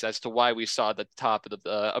and the East, as to why we saw the top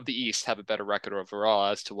of the East have a better record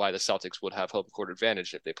overall, as to why the Celtics would have home court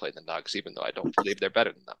advantage if they played the Nuggets, even though I don't believe they're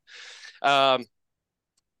better than them.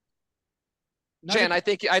 Jan, I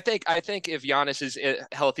think if Giannis is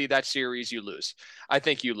healthy, that series you lose. I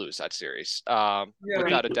think you lose that series,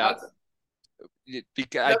 without a doubt. That's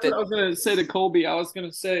what I was going to say to Colby. I was going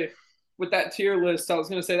to say, with that tier list, I was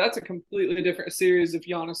going to say that's a completely different series if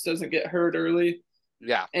Giannis doesn't get hurt early.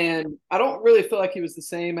 Yeah. And I don't really feel like he was the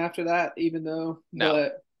same after that, even though, no.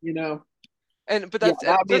 But, you know. But that's,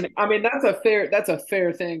 yeah, I mean, that's a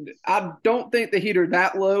fair thing. I don't think the Heat are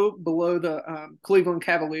that low below the Cleveland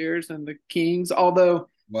Cavaliers and the Kings, although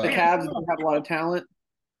the Cavs have a lot of talent.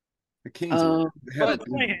 The Kings I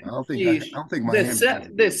don't think Miami.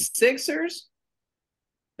 The Sixers,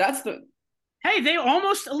 that's the. Hey, they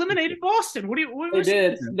almost eliminated Boston. They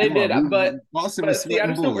did. But Boston was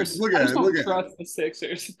sweating bullets. Look at it. Trust the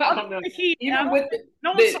Sixers. I don't know.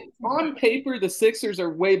 On paper, the Sixers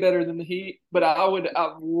are way better than the Heat, but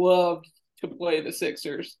I've loved to play the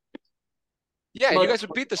Sixers. Yeah, you guys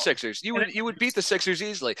would beat the Sixers. You would beat the Sixers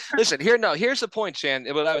easily. Listen, here's the point, Chan.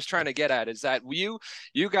 What I was trying to get at is that you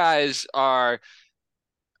guys are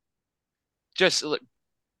just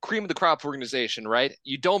cream of the crop organization, right?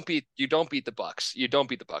 You don't beat the Bucks. You don't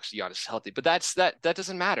beat the Bucks. Giannis is healthy, but that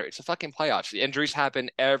doesn't matter. It's a fucking playoffs. The injuries happen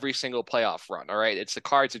every single playoff run. All right, it's the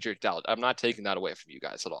cards that you're dealt. I'm not taking that away from you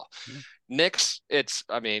guys at all. Mm-hmm. Knicks,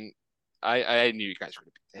 I knew you guys were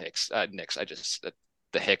going to beat the Knicks. Knicks,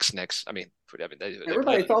 the Knicks.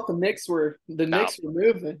 Everybody thought the Knicks were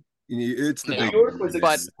moving. It's the New York was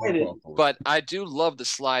excited. But I do love the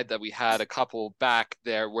slide that we had a couple back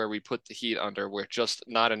there where we put the Heat under, where just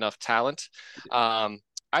not enough talent.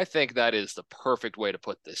 I think that is the perfect way to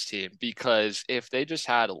put this team, because if they just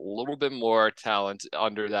had a little bit more talent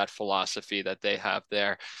under that philosophy that they have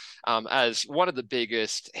there, as one of the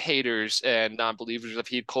biggest haters and non-believers of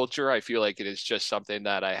Heat culture, I feel like it is just something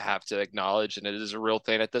that I have to acknowledge, and it is a real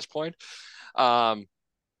thing at this point.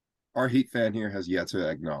 Our Heat fan here has yet to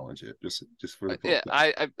acknowledge it. Just for the yeah,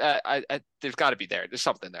 I there's got to be there. There's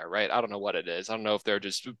something there, right? I don't know what it is. I don't know if they're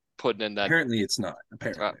just putting in that. Apparently, it's not.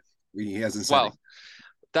 Apparently, he hasn't said. Well,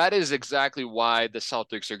 that is exactly why the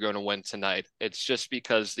Celtics are going to win tonight. It's just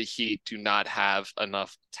because the Heat do not have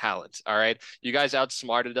enough talent. All right, you guys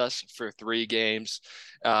outsmarted us for 3 games.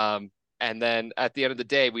 And then at the end of the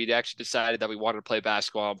day, we actually decided that we wanted to play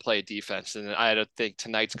basketball and play defense. And I don't think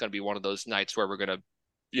tonight's going to be one of those nights where we're going to,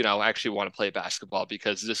 actually want to play basketball,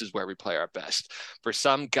 because this is where we play our best. For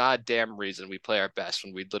some goddamn reason, we play our best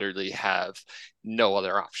when we literally have no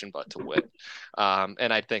other option but to win.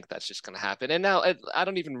 And I think that's just going to happen. And now I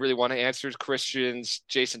don't even really want to answer Christian's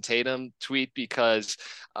Jason Tatum tweet, because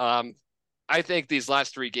I think these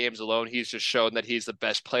last 3 games alone, he's just shown that he's the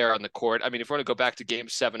best player on the court. I mean, if we're going to go back to Game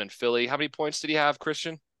 7 in Philly, how many points did he have,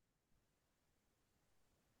 Christian?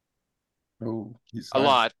 Oh, a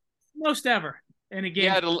lot. Most ever in a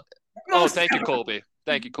game. Thank you, Colby.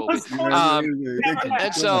 Thank you, Colby.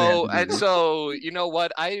 And so, you know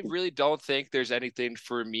what? I really don't think there's anything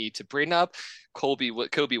for me to bring up. Kobe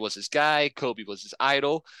was his guy. Kobe was his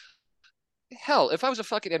idol. Hell, if I was a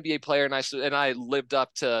fucking NBA player and I lived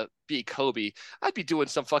up to be Kobe, I'd be doing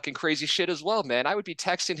some fucking crazy shit as well, man. I would be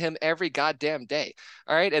texting him every goddamn day.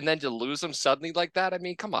 All right, and then to lose him suddenly like that, I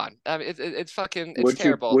mean, come on. I mean, it's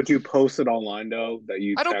terrible. Would you post it online though?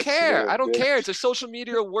 I don't care. I don't care. It's a social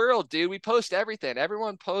media world, dude. We post everything.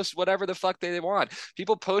 Everyone posts whatever the fuck they want.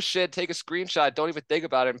 People post shit, take a screenshot, don't even think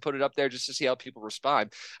about it, and put it up there just to see how people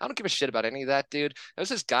respond. I don't give a shit about any of that, dude. That's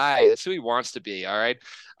this guy. That's who he wants to be. All right.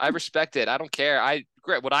 I respect it. I don't care.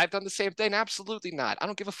 Would I have done the same thing? Absolutely not. I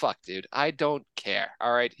don't give a fuck, dude. I don't care.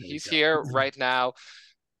 All right. He's here right now.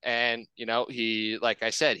 And, like I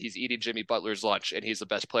said, he's eating Jimmy Butler's lunch, and he's the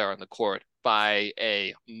best player on the court by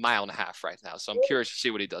a mile and a half right now. So I'm curious to see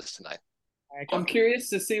what he does tonight. I'm curious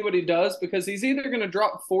to see what he does, because he's either going to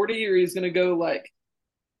drop 40 or he's going to go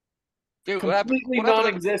completely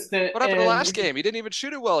non-existent. What happened in the last game? He didn't even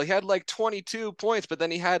shoot it well. He had 22 points, but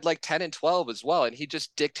then he had 10 and 12 as well. And he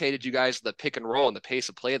just dictated you guys the pick and roll and the pace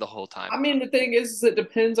of play the whole time. I mean, the thing is it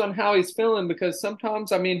depends on how he's feeling, because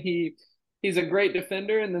sometimes, he's a great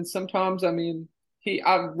defender. And then sometimes, I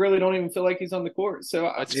really don't even feel like he's on the court.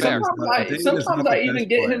 So sometimes I even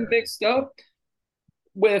get him mixed up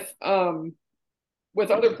with other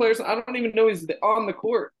players. I don't even know he's on the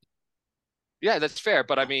court. Yeah, that's fair,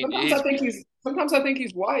 but I mean, sometimes I think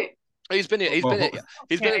he's white. He's been in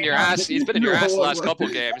your ass. He's been in your ass the last couple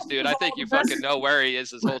games, dude. I think you fucking know where he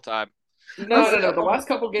is this whole time. No. The last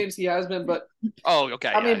couple games he has been, but okay.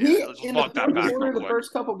 I mean, Let's in the walk that back quarter, real the quick.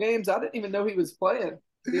 first couple games, I didn't even know he was playing.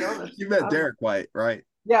 To be honest, You meant Derek White, right?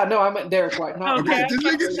 Yeah, no, I meant Derek White. Not Okay,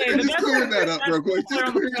 just clearing that up real quick. Just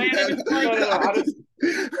clearing that up. No.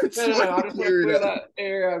 I just want to clear that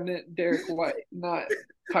air. I meant Derek White, not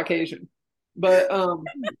Caucasian. But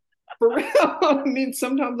for real, I mean,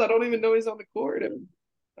 sometimes I don't even know he's on the court. I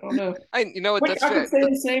don't know. That's I fair. could say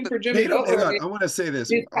the same for Jimmy Butler. I want to say this.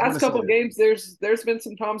 These past couple games, there's been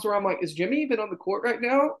some times where I'm like, is Jimmy even on the court right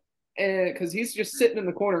now? And because he's just sitting in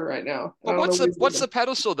the corner right now. But what's the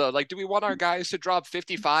pedestal though? Like, do we want our guys to drop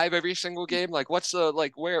 55 every single game? Like, what's the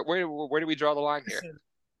where do we draw the line here?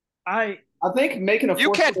 I think making a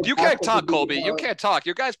you can't talk, Colby. You can't talk.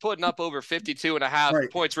 Your guy's putting up over 52 and a half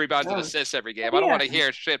points, rebounds, and assists every game. I don't want to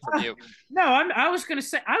hear shit from you. No, I was gonna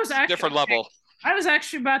say I was actually different level. I was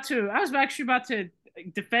actually about to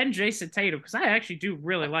defend Jason Tatum because I actually do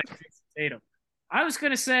really like Jason Tatum. I was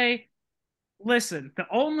gonna say, listen,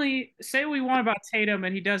 say what we want about Tatum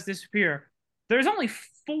and he does disappear. There's only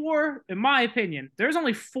four, in my opinion, there's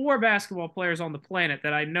only four basketball players on the planet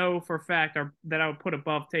that I know for a fact that I would put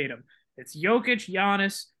above Tatum. It's Jokic,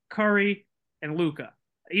 Giannis, Curry, and Luka.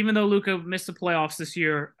 Even though Luka missed the playoffs this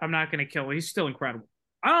year, I'm not going to kill him. He's still incredible.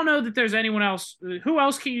 I don't know that there's anyone else. Who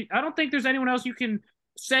else I don't think there's anyone else you can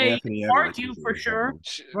say, argue for sure,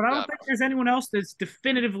 but I don't think there's anyone else that's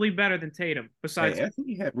definitively better than Tatum besides.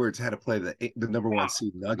 Anthony Edwards had to play the number one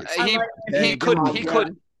seed Nuggets. He could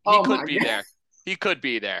be there. He could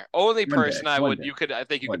be there. Only person I think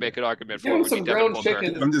you could make an argument for would be Devin Booker.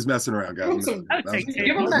 I'm just messing around, guys. Give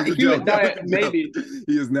him that Hewitt diet, maybe.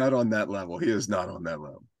 He is not on that level.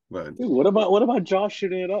 But dude, what about Josh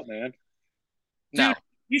shooting it up, man? No. Dude,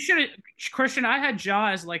 you should, Christian. I had Ja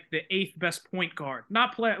as like the 8th best point guard,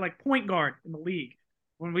 not player, like point guard in the league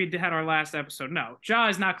when we had our last episode. No, Ja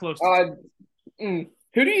is not close to who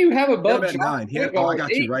do you have above Ja? 9. I got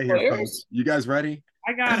you right here, folks. You guys ready?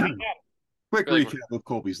 I got it. Quick recap of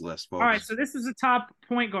Colby's list, folks. All right, so this is the top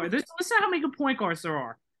point guard. Listen how many good point guards there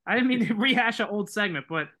are. I didn't mean to rehash an old segment,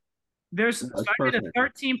 but I did a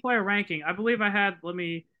 13-player ranking. I believe I had.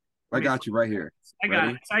 I got you right here. I got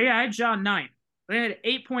it. So yeah, I had John 9th. They had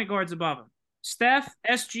 8 point guards above him. Steph,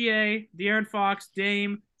 SGA, De'Aaron Fox,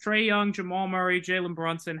 Dame, Trae Young, Jamal Murray, Jalen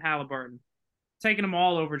Brunson, Halliburton. Taking them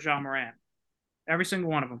all over John Morant. Every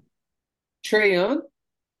single one of them. Trae Young?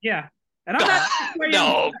 Yeah. And I'm not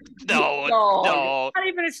not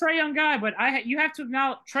even a Trae Young guy, but you have to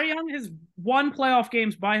acknowledge Trae Young has won playoff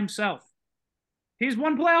games by himself. He's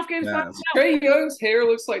won playoff games by himself. Trae Young's hair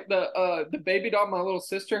looks like the baby doll my little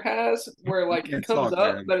sister has, where like it comes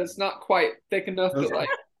up, but it's not quite thick enough to like.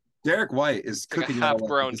 Derek White is cooking like a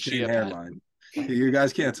half-grown chia hairline. You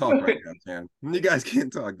guys can't talk right now, man. You guys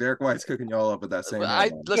can't talk. Derek White's cooking y'all up with that same.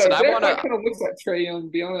 I want to. Kind of looks like Trae Young, to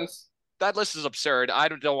be honest. That list is absurd. I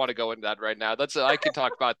don't want to go into that right now. I can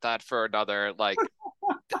talk about that for another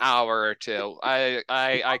hour or two.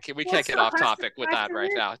 We can't get off topic with that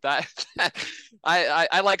right now.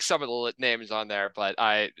 I like some of the names on there, but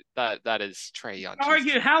that is Trae Young.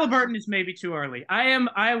 Argue Halliburton is maybe too early.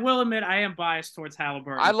 I will admit I am biased towards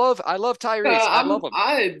Halliburton. I love Tyrese. I love him.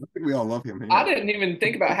 I think we all love him. I didn't even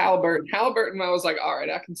think about Halliburton. I was like, all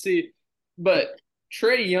right, I can see, but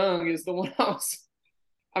Trae Young is the one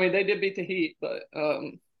I mean, they did beat the Heat, but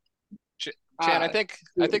Chan, I think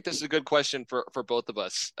this is a good question for both of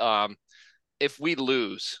us. If we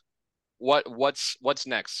lose, what's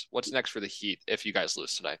next? What's next for the Heat if you guys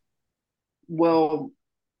lose tonight? Well,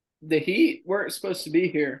 the Heat weren't supposed to be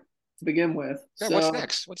here to begin with. Yeah, so,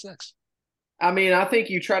 what's next? I mean, I think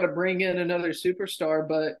you try to bring in another superstar,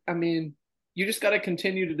 but I mean, you just got to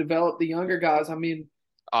continue to develop the younger guys. I mean,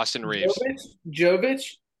 Austin Reeves,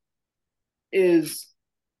 Jovic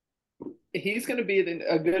he's going to be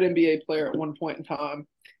a good NBA player at one point in time.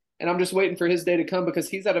 And I'm just waiting for his day to come because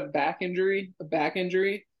he's had a back injury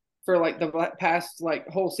for like the past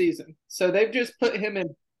whole season. So they've just put him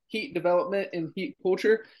in Heat development and Heat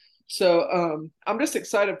culture. So I'm just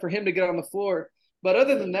excited for him to get on the floor. But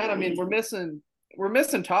other than that, I mean, we're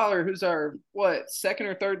missing Tyler, who's our second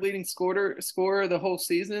or third leading scorer the whole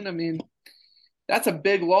season. I mean, that's a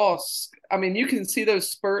big loss. I mean, you can see those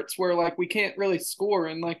spurts where we can't really score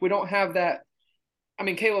and we don't have that. I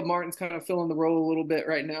mean, Caleb Martin's kind of filling the role a little bit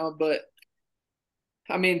right now, but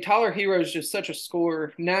I mean, Tyler Hero is just such a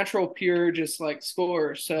scorer, natural, pure, just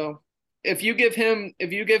scorer. So if you give him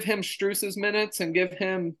Strus's minutes and give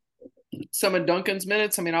him some of Duncan's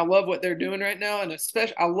minutes, I mean, I love what they're doing right now, and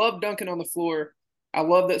especially I love Duncan on the floor. I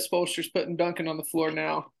love that Spoelstra's putting Duncan on the floor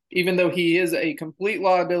now, even though he is a complete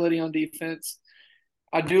liability on defense.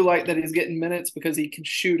 I do like that he's getting minutes because he can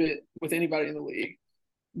shoot it with anybody in the league.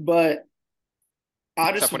 But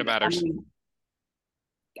Except when it matters.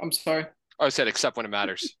 I'm sorry. I said except when it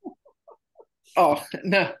matters. Oh,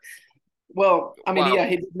 no. Well, I mean, Wow. yeah,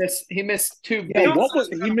 he missed two Yeah,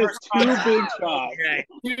 big he missed two big shots. Okay.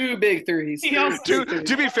 two big threes.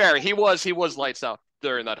 To be fair, he was lights out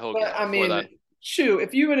during that whole game. But I mean, shoot,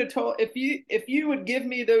 if you would have told if you would give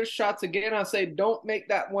me those shots again, I'd say don't make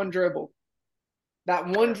that one dribble. That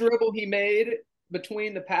one dribble he made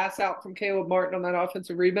between the pass out from Caleb Martin on that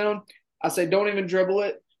offensive rebound, I say don't even dribble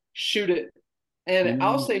it, shoot it. And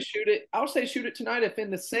I'll say shoot it. I'll say shoot it tonight if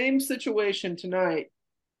in the same situation tonight,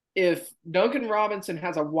 if Duncan Robinson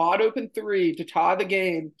has a wide open three to tie the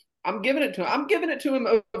game, I'm giving it to him. I'm giving it to him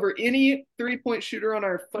over any 3-point shooter on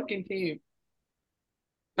our fucking team.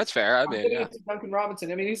 That's fair. I mean, yeah. Duncan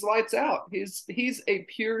Robinson. I mean, he's lights out. He's a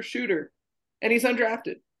pure shooter, and he's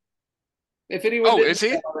undrafted. If anyone, is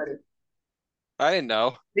he? I didn't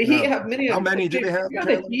know. The Heat have many. How many do they have?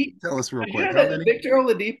 Tell us real quick. How many? Victor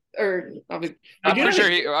Oladipo, I'm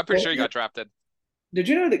pretty sure he got drafted. Did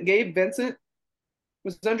you know that Gabe Vincent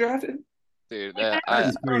was undrafted? Dude,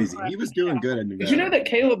 that's crazy. He was doing good in New York. Did you know that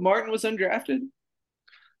Caleb Martin was undrafted?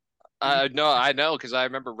 No, I know because I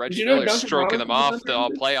remember Reggie Miller stroking them off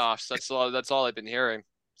the playoffs. That's all I've been hearing.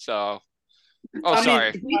 So,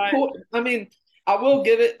 sorry. I will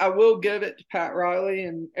give it to Pat Riley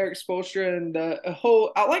and Eric Spoelstra and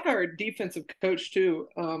I like our defensive coach too.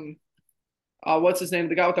 What's his name?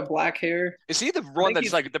 The guy with the black hair. Is he the one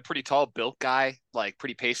that's like the pretty tall built guy, like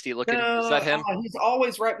pretty pasty looking? Is that him? He's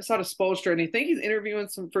always right beside a Spoelstra, and I think he's interviewing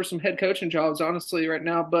for some head coaching jobs, honestly, right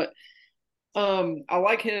now. But I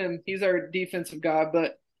like him. He's our defensive guy,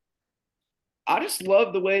 but I just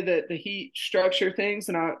love the way that the Heat structure things,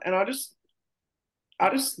 and I just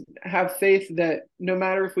have faith that no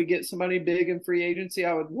matter if we get somebody big in free agency,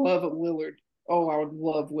 I would love a Lillard. Oh, I would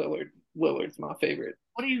love Lillard. Lillard's my favorite.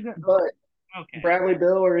 What do you got? But Okay. Bradley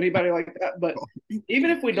Beal or anybody like that. But even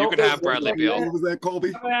if we don't, you can have Bradley Beal. What was that,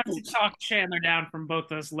 Colby? I'm gonna have to talk Chandler down from both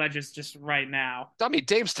those ledges just right now. I mean,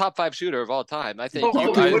 Dame's top 5 shooter of all time. I think. Okay,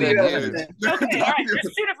 all right. There's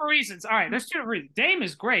two different reasons. All right, there's two different reasons. Dame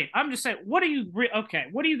is great. I'm just saying, what are you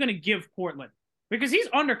going to give Portland? Because he's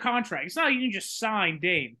under contract. It's not like you can just sign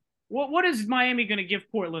Dame. What is Miami going to give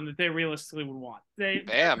Portland that they realistically would want?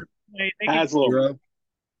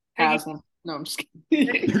 Haslam. No, I'm just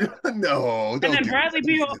kidding. No. And then Bradley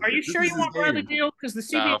Beal. Are you sure you want Bradley Beal? Because the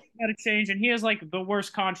CBA got to change, and he has like the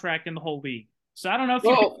worst contract in the whole league. So I don't know if you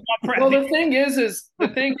want Bradley. Well, the thing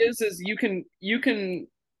is you can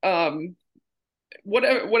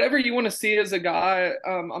whatever you want to see as a guy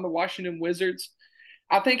on the Washington Wizards.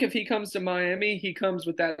 I think if he comes to Miami, he comes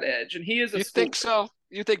with that edge, and he is. You think so?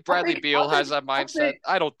 You think Bradley Beal has that mindset?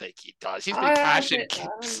 I don't think he does. He's been cashing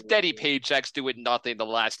steady paychecks doing nothing the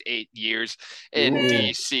last 8 years in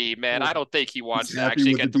DC, man. I don't think he wants to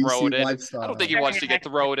actually get thrown in. I don't think he wants to get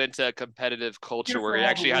thrown into a competitive culture where he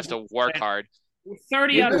actually has to work hard.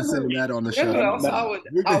 30 out of that on the show.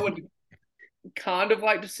 I would kind of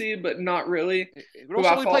like to see, but not really. He would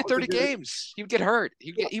also only play 30 games. He would get hurt.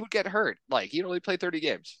 He would get hurt. Like, he'd only play 30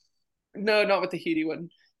 games. No, not with the Heat, he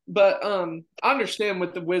wouldn't. But I understand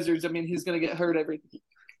with the Wizards. I mean, he's going to get hurt every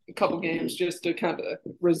couple games just to kind of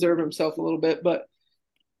reserve himself a little bit. But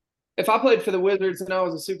if I played for the Wizards and I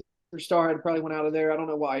was a superstar, I'd probably went out of there. I don't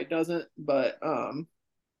know why he doesn't. But,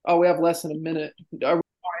 we have less than a minute.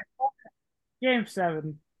 Game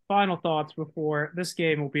 7. Final thoughts before this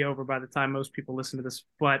game will be over by the time most people listen to this.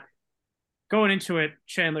 But going into it,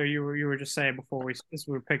 Chandler, you were just saying before we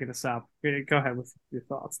were picking this up. Go ahead with your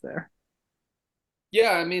thoughts there.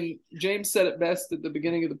 Yeah, I mean, James said it best at the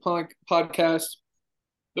beginning of the podcast.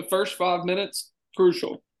 The first 5 minutes,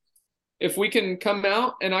 crucial. If we can come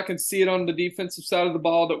out, and I can see it on the defensive side of the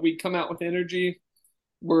ball, that we come out with energy,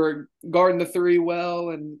 we're guarding the three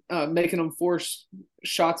well and making them force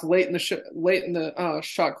shots late in the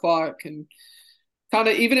shot clock, and kind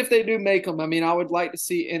of even if they do make them, I mean, I would like to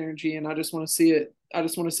see energy, and I just want to see it. I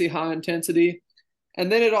just want to see high intensity. And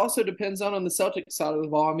then it also depends on the Celtics side of the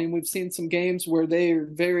ball. I mean, we've seen some games where they are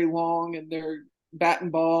very long and they're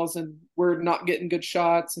batting balls and we're not getting good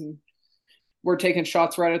shots and we're taking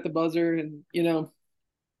shots right at the buzzer. And,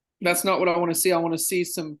 that's not what I want to see. I want to see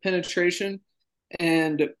some penetration.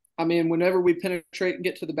 And, I mean, whenever we penetrate and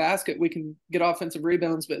get to the basket, we can get offensive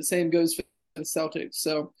rebounds, but the same goes for the Celtics.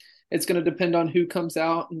 So it's going to depend on who comes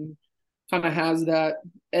out and kind of has that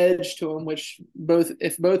edge to them, which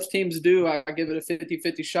if both teams do, I give it a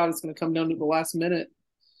 50-50 shot. It's going to come down to the last minute.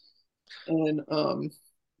 And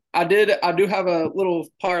I do have a little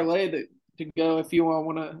parlay to go if you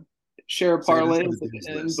want to share Save this for parlays the at the dues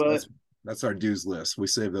end, list. but That's our dues list. We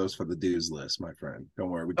save those for the dues list, my friend. Don't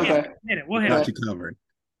worry, we got okay. Hit it. We'll hit got it. you covered.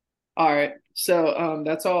 All right. So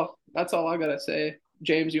that's all I gotta say.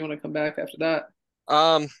 James, you want to come back after that?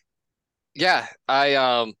 Yeah,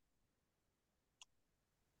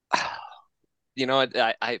 you know what?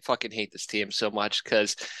 I fucking hate this team so much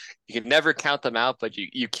because you can never count them out, but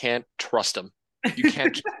you can't trust them. You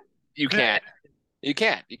can't you can't you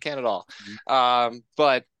can't at all.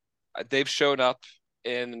 But they've shown up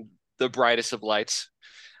in the brightest of lights.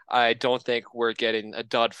 I don't think we're getting a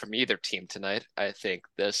dud from either team tonight. I think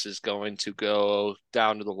this is going to go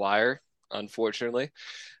down to the wire, unfortunately.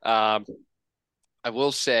 I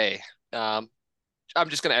will say, I'm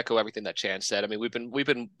just going to echo everything that Chan said. I mean, we've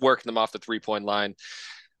been working them off the 3-point line.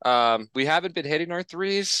 We haven't been hitting our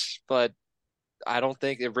threes, but I don't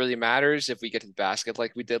think it really matters if we get to the basket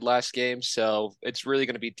like we did last game. So it's really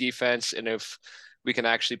going to be defense, and if we can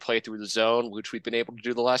actually play through the zone, which we've been able to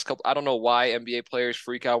do the last couple. I don't know why NBA players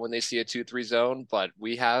freak out when they see a 2-3 zone, but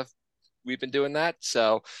we've been doing that.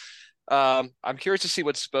 So I'm curious to see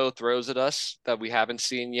what Spo throws at us that we haven't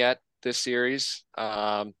seen yet this series.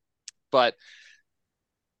 But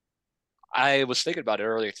I was thinking about it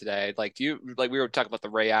earlier today. Like we were talking about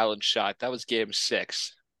the Ray Allen shot. That was game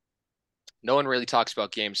 6. No one really talks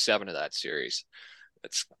about game 7 of that series.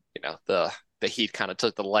 It's, the Heat kind of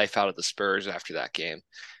took the life out of the Spurs after that game.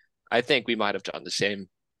 I think we might have done the same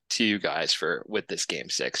to you guys with this game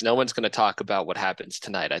 6. No one's going to talk about what happens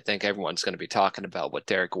tonight. I think everyone's going to be talking about what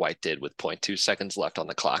Derek White did with 0.2 seconds left on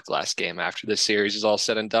the clock last game after this series is all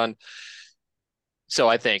said and done. So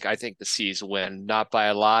I think the C's win, not by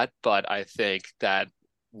a lot, but I think that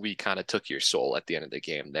we kind of took your soul at the end of the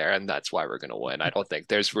game there, and that's why we're going to win. I don't think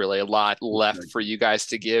there's really a lot left for you guys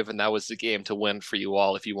to give, and that was the game to win for you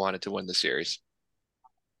all if you wanted to win the series.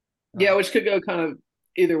 Yeah, which could go kind of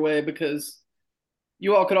either way because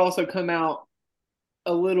you all could also come out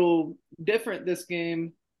a little different this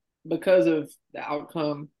game because of the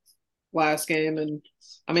outcome last game. And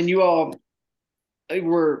I mean, you all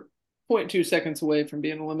were 0.2 seconds away from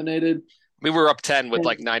being eliminated. We were up 10 with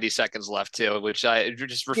like 90 seconds left too, which I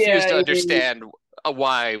just refuse to understand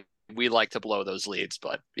why we like to blow those leads,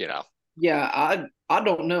 but Yeah, I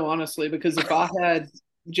don't know, honestly, because if I had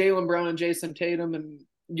Jaylen Brown and Jason Tatum and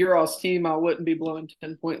your all's team, I wouldn't be blowing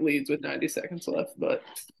 10-point leads with 90 seconds left. But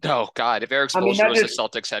oh God, if Eric Spoelstra was the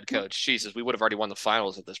Celtics head coach, Jesus, we would have already won the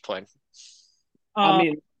finals at this point. I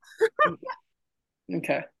mean,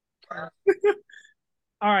 okay. All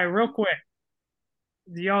right, real quick.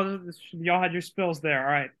 Y'all had your spills there.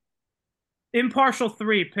 All right. Impartial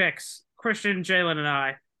 3 picks. Cristian, Jalen, and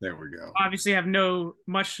I. There we go. Obviously have no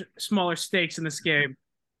much smaller stakes in this game.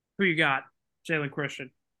 Who you got? Jalen, Cristian.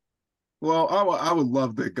 Well, I would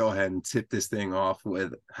love to go ahead and tip this thing off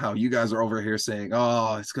with how you guys are over here saying,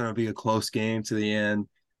 oh, it's going to be a close game to the end.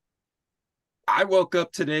 I woke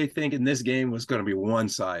up today thinking this game was going to be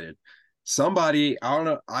one-sided. Somebody, I don't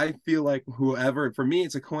know, I feel like whoever, for me,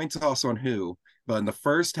 it's a coin toss on who, but in the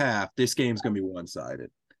first half, this game's going to be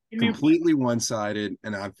one-sided. Completely one-sided,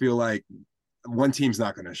 and I feel like one team's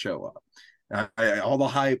not going to show up. All the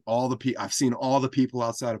hype, I've seen all the people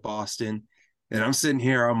outside of Boston, and I'm sitting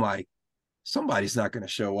here, I'm like, somebody's not going to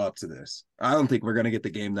show up to this. I don't think we're going to get the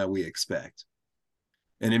game that we expect.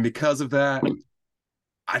 And then because of that,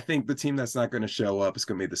 I think the team that's not going to show up is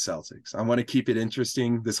going to be the Celtics. I want to keep it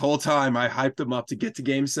interesting. This whole time, I hyped them up to get to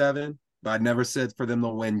game 7, but I never said for them to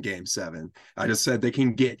win game 7. I just said they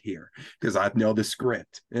can get here because I know the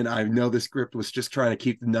script, and I know the script was just trying to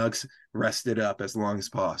keep the Nugs rested up as long as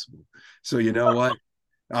possible. So you know what?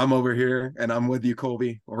 I'm over here, and I'm with you,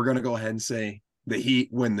 Colby. We're going to go ahead and say the Heat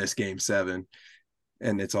win this game 7,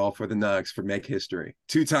 and it's all for the Nugs for make history.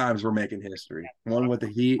 2 times we're making history. One with the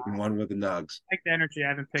Heat and one with the Nugs. I like the energy I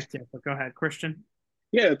haven't picked yet, but go ahead, Cristian.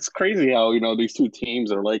 Yeah, it's crazy how these 2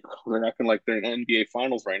 teams are like they're acting like they're in NBA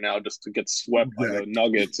Finals right now just to get swept by the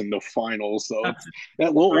Nuggets in the finals. So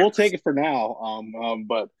we'll take it for now.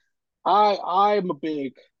 But I'm a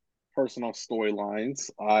big person on storylines.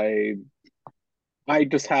 I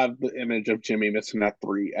just have the image of Jimmy missing that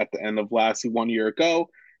 3 at the end of last 1 year ago,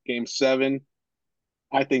 game 7.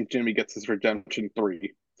 I think Jimmy gets his redemption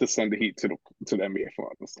 3 to send the Heat to the NBA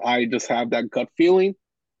Finals. I just have that gut feeling,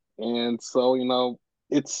 and so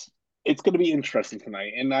it's going to be interesting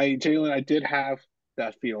tonight. And Jalen, I did have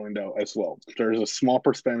that feeling though as well. There's a small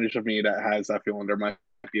percentage of me that has that feeling there might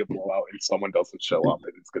be a blowout and someone doesn't show up,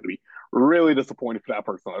 and it's going to be really disappointing for that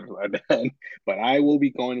person. But I will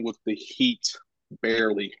be going with the Heat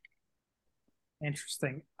barely.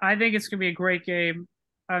 Interesting. I think it's going to be a great game.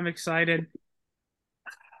 I'm excited.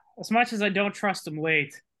 As much as I don't trust them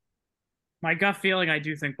late, My gut feeling, I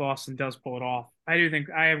do think Boston does pull it off. I think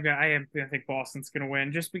Boston's going to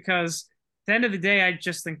win just because at the end of the day, I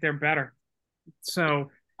just think they're better. So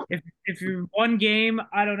if you're one game,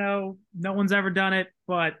 I don't know, no one's ever done it,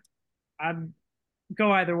 but I'm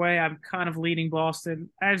go either way. I'm kind of leaning Boston.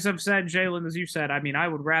 As I've said, Jalen, as you said, I mean, I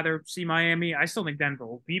would rather see Miami. I still think Denver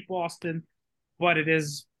will beat Boston, but it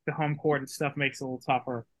is the home court and stuff makes it a little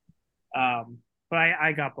tougher. But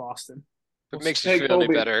I got Boston. If it makes you feel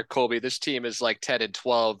any better, Colby, this team is like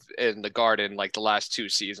 10-12 in the Garden like the last 2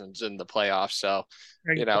 seasons in the playoffs. So,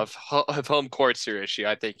 if home court's your issue,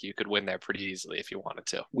 I think you could win there pretty easily if you wanted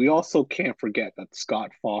to. We also can't forget that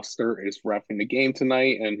Scott Foster is reffing the game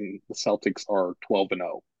tonight, and the Celtics are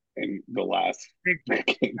 12-0 in the last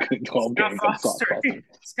 12 games.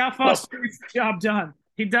 Scott Foster gets the job done.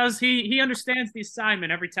 He does. He understands the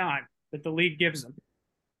assignment every time that the league gives him.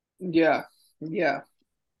 Yeah. Yeah.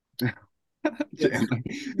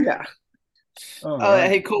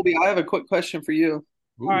 Hey, Colby, I have a quick question for you.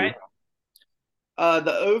 All right.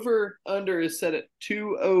 The over-under is set at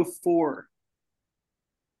 204.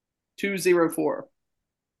 204.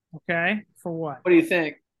 Okay. For what? What do you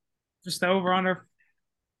think? Just the over-under?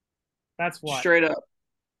 That's what? Straight up.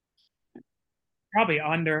 Probably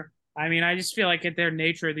under. I mean, I just feel like at their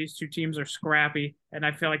nature, these two teams are scrappy, and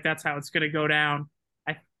I feel like that's how it's going to go down.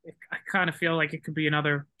 I kind of feel like it could be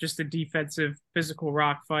just a defensive, physical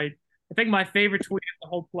rock fight. I think my favorite tweet of the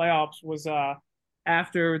whole playoffs was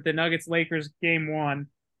after the Nuggets-Lakers game 1.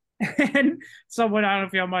 And someone, I don't know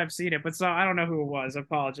if y'all might have seen it, but I don't know who it was. I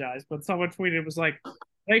apologize. But someone tweeted, it was like,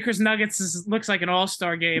 Lakers-Nuggets looks like an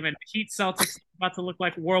all-star game, and Heat-Celtics about to look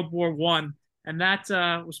like World War I. And that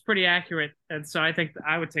was pretty accurate. And so I think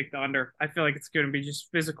I would take the under. I feel like it's going to be just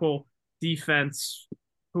physical defense,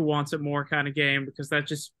 who wants it more kind of game, because that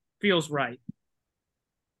just feels right.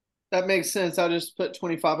 That makes sense. I'll just put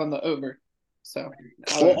 25 on the over. So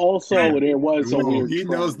there was he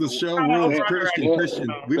knows the show rules. Christian,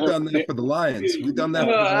 we've done that for the Lions. We've done that.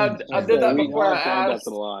 I did that before I asked.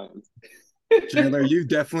 The Lions. Chandler, you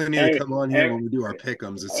definitely need to come on here when we do our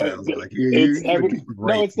pick'ems. It sounds like it's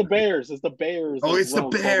the Bears. It's the Bears. Oh, it's the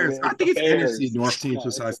Bears. I think it's NFC North teams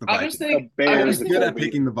besides the Vikings. I just think good at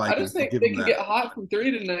picking the Vikings. I just think they can get hot from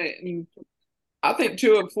 3 tonight, and I think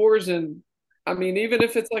 204s, and I mean, even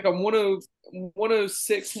if it's like a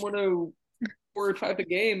 106, 104 type of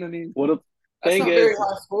game, I mean, that's not very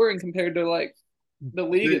high scoring compared to like the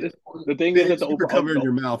league at this point. The thing is that the over cover in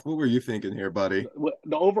your mouth. What were you thinking here, buddy?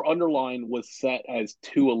 The over underline was set as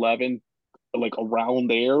 211, like around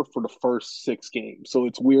there for the first 6 games. So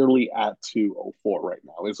it's weirdly at 204 right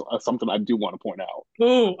now. Is something I do want to point out.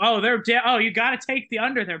 You got to take the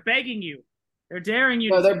under. They're begging you. They're daring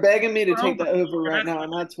you. No, they're begging me to take the over right now,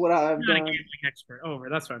 and that's what I've done. Expert over.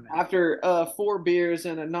 That's what I meant. After 4 beers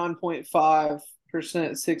and a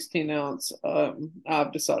 9.5% 16 ounce,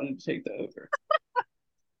 I've decided to take the over.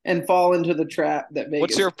 And fall into the trap that Vegas.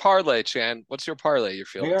 What's your parlay, Chan? What's your parlay you're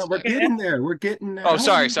feeling? Yeah, we're getting there. We're getting there. Oh,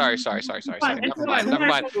 sorry. Never mind. I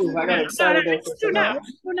got excited. Let's do now.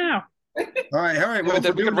 All right. Well,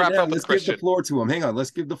 then we can wrap up with Christian. Give the floor to him. Hang on. Let's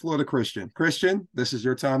give the floor to Christian. Christian, this is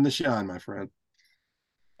your time to shine, my friend.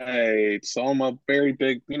 Hey, so I'm a very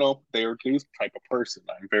big, their news type of person.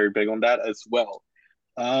 I'm very big on that as well.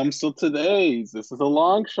 So this is a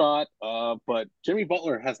long shot, but Jimmy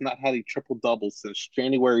Butler has not had a triple-double since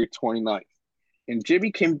January 29th. And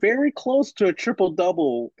Jimmy came very close to a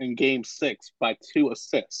triple-double in Game 6 by 2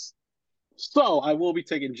 assists. So I will be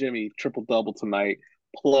taking Jimmy triple-double tonight,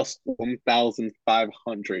 plus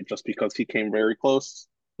 1,500, just because he came very close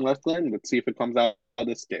last night. Let's see if it comes out of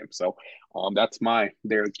this game. So that's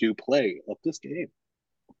their due play of this game.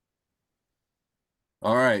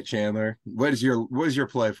 All right, Chandler. What is your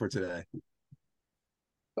play for today?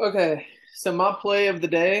 Okay, so my play of the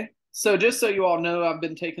day. So just so you all know, I've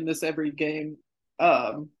been taking this every game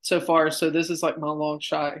so far. So this is like my long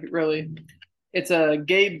shot, really. It's a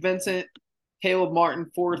Gabe Vincent, Caleb Martin,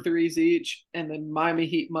 4 threes each, and then Miami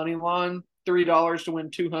Heat money line, $3 to win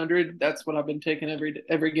 200. That's what I've been taking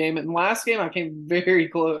every game. And last game I came very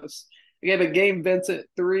close. I gave a Gabe Vincent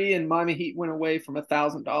 3, and Miami Heat went away from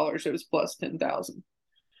 $1,000. It was plus 10,000.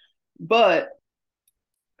 But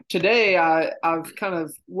today I've kind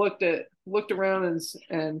of looked around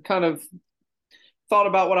and kind of thought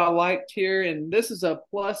about what I liked here, and this is a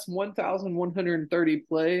plus 1,130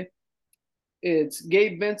 play. It's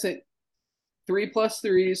Gabe Vincent 3+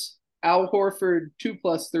 threes, Al Horford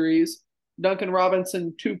 2+ threes, Duncan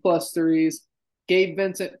Robinson 2+ threes, Gabe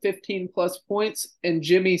Vincent 15+ points, and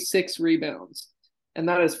Jimmy 6 rebounds. And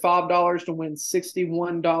that is $5 to win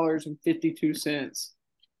 $61.52.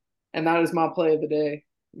 And that is my play of the day.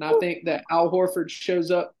 And I think that Al Horford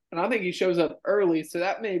shows up, and I think he shows up early. So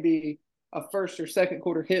that may be a first or second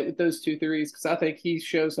quarter hit with those 2 threes because I think he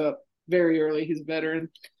shows up very early. He's a veteran.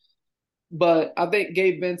 But I think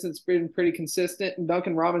Gabe Vincent's been pretty consistent. And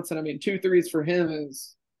Duncan Robinson, I mean, 2 threes for him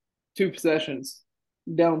is 2 possessions,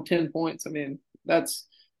 down 10 points. I mean,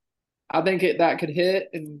 I think that could hit,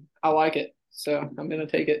 and I like it. So I'm going to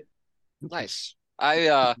take it. Nice.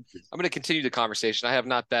 I'm going to continue the conversation. I have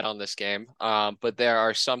not bet on this game, but there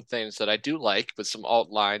are some things that I do like, but some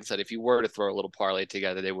alt lines that if you were to throw a little parlay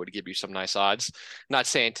together, they would give you some nice odds. Not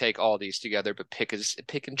saying take all these together, but pick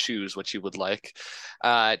and choose what you would like.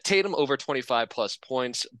 Tatum over 25 plus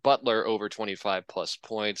points, Butler over 25 plus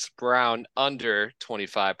points, Brown under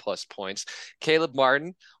 25 plus points, Caleb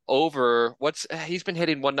Martin over he's been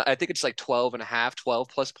hitting I think it's like 12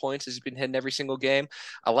 plus points he's been hitting every single game.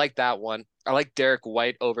 I like that one. I like Derek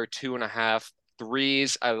White over 2.5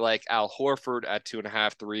 threes. I like Al Horford at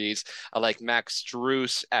 2.5 threes. I like Max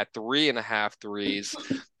Strus at 3.5 threes.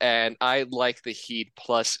 And I like the Heat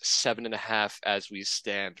plus 7.5 as we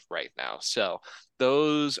stand right now. So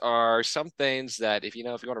those are some things that if you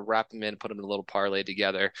want to wrap them in, put them in a little parlay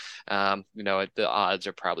together, the odds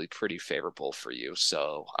are probably pretty favorable for you.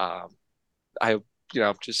 So I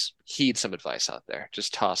just heed some advice out there.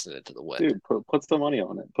 Just tossing it into the wind. Dude, put some money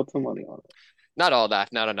on it. Put some money on it. Not all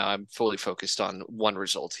that. No. I'm fully focused on one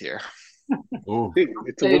result here. Oh,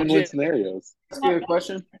 it's a win-win scenarios. That's a good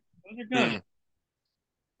question. Those are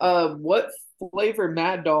good. What flavor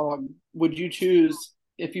Mad Dog would you choose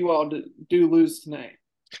if you all do lose tonight?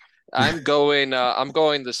 I'm going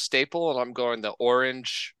the staple, and I'm going the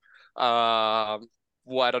orange.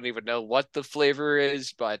 I don't even know what the flavor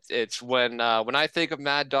is, but it's when I think of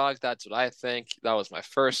Mad Dog, that's what I think. That was my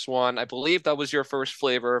first one. I believe that was your first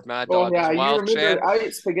flavor of Mad Dog as well, you remember, Chan. I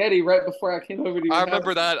ate spaghetti right before I came over to your I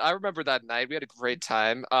remember that. I rember that night. We had a great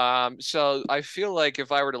time. So I feel like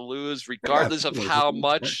if I were to lose, regardless of how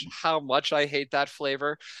much I hate that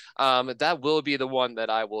flavor, that will be the one that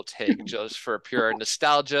I will take just for pure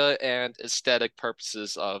nostalgia and aesthetic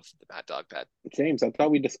purposes of the Mad Dog bet. James, I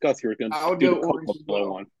thought we discussed you were going to do the Coca Cola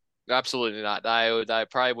one. Absolutely not. I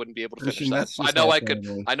probably wouldn't be able to finish that. I know I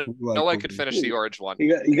could finish the orange one.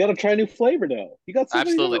 You got to try a new flavor though. You got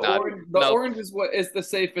absolutely not. The orange is what is the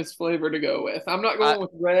safest flavor to go with. I'm not going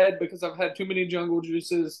with red because I've had too many jungle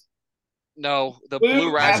juices. No, the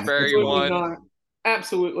blue raspberry one. Not.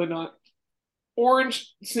 Absolutely not.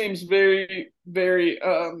 Orange seems very, very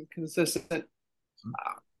consistent.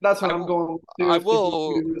 That's what I'm going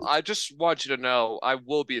with. I just want you to know I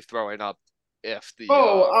will be throwing up if the.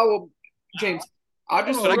 I will, James. I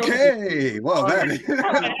just. Okay. Well, all right.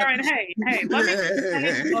 Hey. Let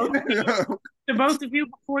me to both of you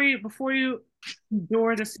before you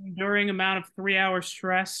endure this enduring amount of 3-hour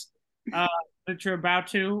stress that you're about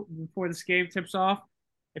to before this game tips off.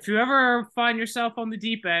 If you ever find yourself on the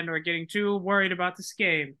deep end or getting too worried about this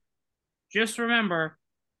game, just remember,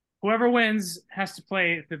 whoever wins has to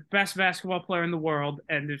play the best basketball player in the world,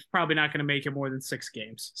 and it's probably not going to make it more than 6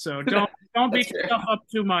 games. So don't beat yourself up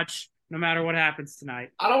too much, no matter what happens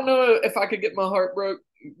tonight. I don't know if I could get my heart broke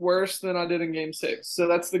worse than I did in Game 6, so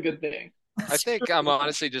that's the good thing. I think I'm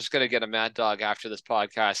honestly just going to get a Mad Dog after this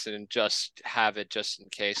podcast and just have it just in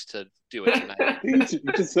case to do it tonight. You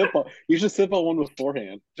should sip on one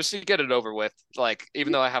beforehand. Just to get it over with. Like,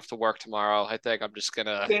 even though I have to work tomorrow, I think I'm just going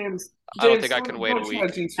to... James, I don't think I can wait a week.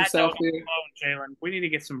 Jalen, we need to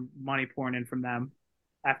get some money pouring in from them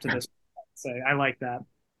after this. I like that.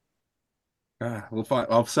 We'll find.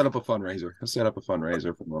 I'll set up a fundraiser.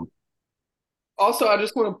 For them. Also, I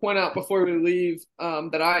just want to point out before we leave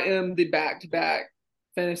that I am the back-to-back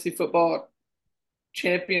fantasy football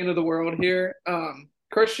champion of the world here.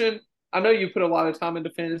 Cristian, I know you put a lot of time into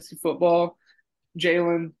fantasy football.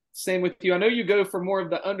 Jalen, same with you. I know you go for more of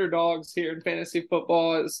the underdogs here in fantasy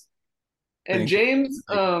football. And James,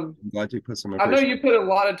 I'm glad you put some. I know you put a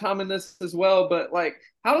lot of time in this as well, but like,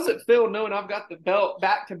 how does it feel knowing I've got the belt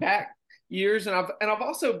back-to-back years, and I've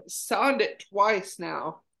also signed it twice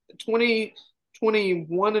now,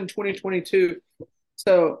 2021 and 2022.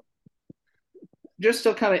 So just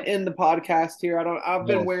to kind of end the podcast here, I've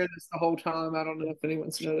been wearing this the whole time. I don't know if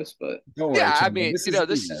anyone's noticed, but yeah, I mean, this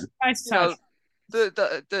is nice.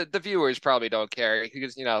 The viewers probably don't care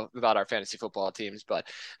because about our fantasy football teams, but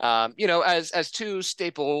as 2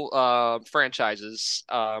 staple franchises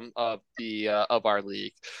of our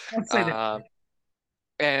league,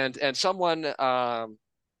 and someone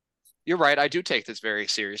You're right. I do take this very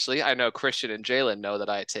seriously. I know Christian and Jalen know that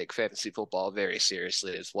I take fantasy football very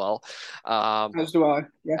seriously as well. As do I.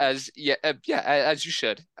 Yeah. As you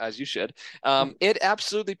should, as you should. It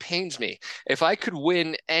absolutely pains me. If I could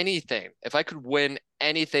win anything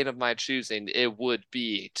of my choosing, it would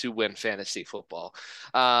be to win fantasy football.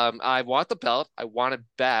 I want the belt. I want it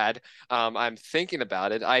bad. I'm thinking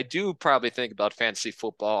about it. I do probably think about fantasy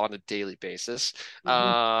football on a daily basis.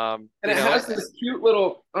 And it has this cute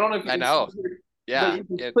little, I don't know if you I can know. see here, Yeah. but you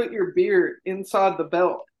can put your beer inside the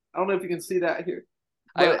belt. I don't know if you can see that here.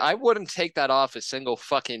 But I wouldn't take that off a single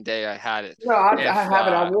fucking day I had it. no, I have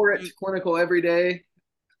it. I wore it to clinical every day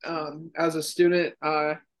as a student.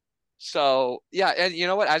 So yeah, and you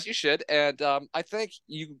know what? As you should. And I think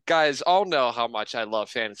you guys all know how much I love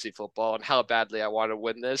fantasy football and how badly I want to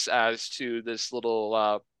win this. As to this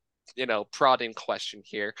little prodding question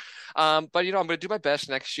here. But I'm going to do my best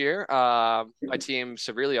next year. My team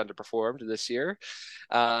severely underperformed this year.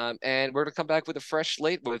 And we're going to come back with a fresh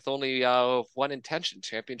slate with only one intention,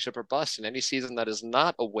 championship or bust. And any season that is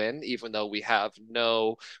not a win, even though we have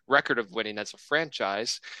no record of winning as a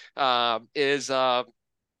franchise, is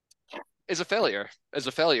a failure,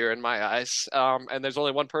 in my eyes. And there's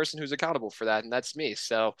only one person who's accountable for that, and that's me.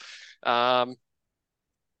 So I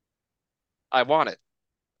want it.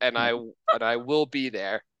 And I will be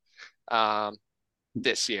there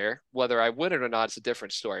this year. Whether I win it or not, it's a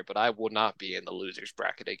different story. But I will not be in the losers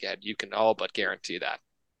bracket again. You can all but guarantee that.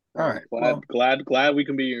 All right. Glad we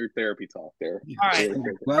can be your therapy talk there. All right.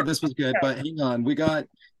 Glad this was good, but hang on.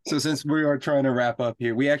 So since we are trying to wrap up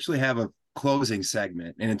here, we actually have a closing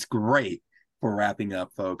segment, and it's great for wrapping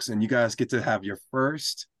up, folks. And you guys get to have your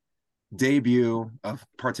first debut of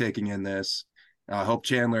partaking in this. I hope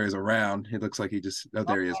Chandler is around. It looks like there he is. I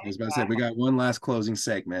was about to say, we got one last closing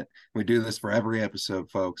segment. We do this for every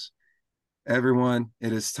episode, folks. Everyone,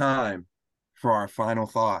 it is time for our final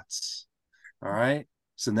thoughts. All right.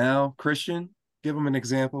 So now, Christian, give them an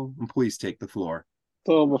example and please take the floor.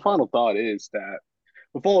 So my final thought is that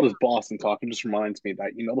with all this Boston talk, it just reminds me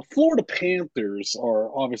that, the Florida Panthers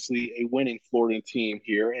are obviously a winning Florida team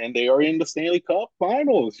here, and they are in the Stanley Cup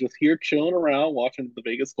Finals, just here chilling around, watching the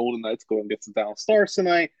Vegas Golden Knights go against the Dallas Stars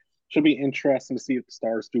tonight. Should be interesting to see if the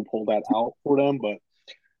Stars do pull that out for them, but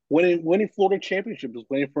winning Florida championship is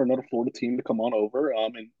waiting for another Florida team to come on over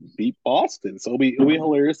and beat Boston. So it'll be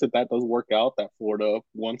hilarious if that does work out, that Florida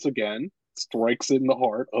once again strikes in the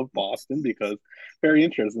heart of Boston, because very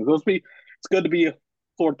interesting. So it's good to be a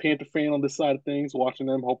Florida Panther fan on this side of things, watching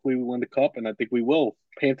them. Hopefully we win the cup, and I think we will.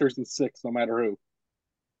 Panthers in 6, no matter who.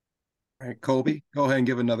 All right, Colby, go ahead and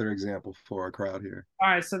give another example for our crowd here. All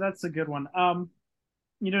right, so that's a good one.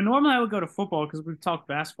 Normally I would go to football because we've talked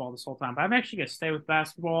basketball this whole time, but I'm actually going to stay with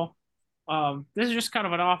basketball. This is just kind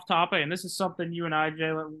of an off topic, and this is something you and I,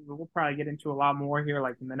 Jalen, we'll probably get into a lot more here,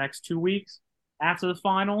 like in the next 2 weeks after the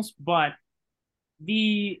finals. But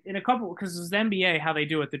because it's the NBA, how they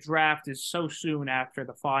do it, the draft is so soon after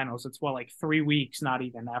the finals. It's like 3 weeks, not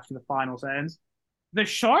even after the finals ends. The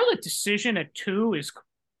Charlotte decision at 2 is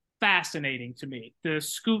fascinating to me. The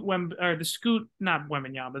Scoot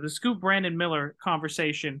Brandon Miller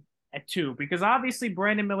conversation at 2, because obviously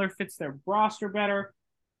Brandon Miller fits their roster better.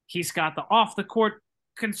 He's got the off the court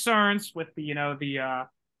concerns with the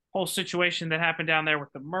whole situation that happened down there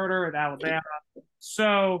with the murder at Alabama.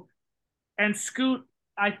 So, and Scoot,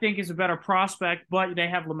 I think, is a better prospect, but they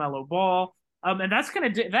have LaMelo Ball. And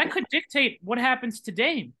that could dictate what happens to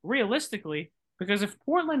Dame, realistically, because if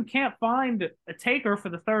Portland can't find a taker for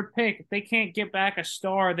the 3rd pick, if they can't get back a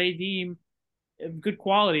star they deem good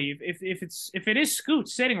quality, if it is Scoot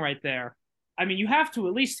sitting right there, I mean, you have to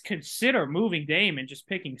at least consider moving Dame and just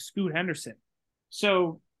picking Scoot Henderson.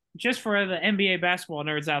 So just for the NBA basketball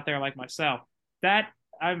nerds out there like myself,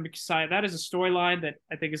 I'm excited. That is a storyline that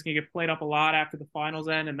I think is going to get played up a lot after the finals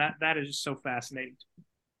end, and that is just so fascinating.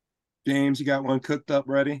 James, you got one cooked up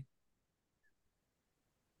ready?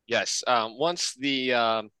 Yes. Once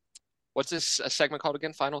the what's this segment called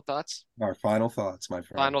again? Final thoughts? Our final thoughts, my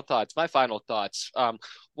friend. Final thoughts. My final thoughts.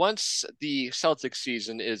 Once the Celtics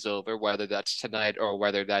season is over, whether that's tonight or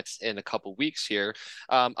whether that's in a couple weeks here,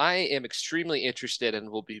 I am extremely interested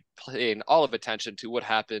and will be paying all of attention to what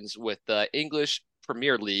happens with the English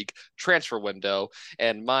Premier League transfer window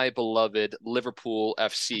and my beloved Liverpool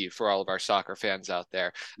FC for all of our soccer fans out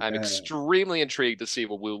there. I'm extremely intrigued to see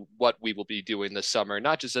what we will be doing this summer,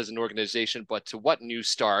 not just as an organization, but to what new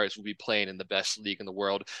stars will be playing in the best league in the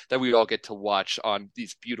world that we all get to watch on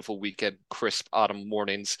these beautiful weekend, crisp autumn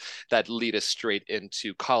mornings that lead us straight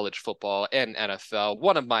into college football and NFL,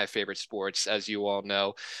 one of my favorite sports, as you all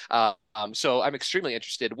know. So I'm extremely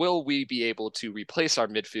interested. Will we be able to replace our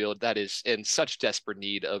midfield that is in such desperate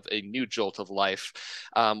need of a new jolt of life?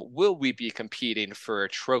 Will we be competing for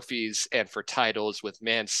trophies and for titles with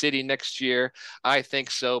Man City next year? I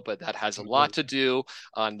think so, but that has a lot to do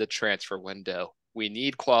on the transfer window. We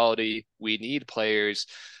need quality. We need players.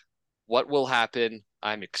 What will happen?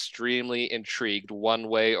 I'm extremely intrigued one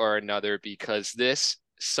way or another because this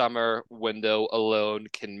summer window alone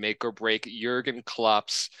can make or break Jurgen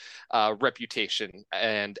Klopp's reputation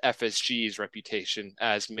and FSG's reputation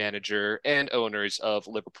as manager and owners of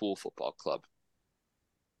Liverpool Football Club.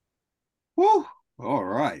 Woo! All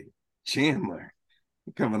right. Chandler,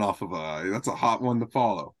 coming off of that's a hot one to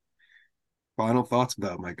follow. Final thoughts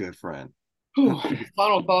about my good friend.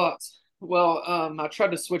 Final thoughts. Well, I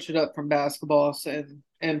tried to switch it up from basketball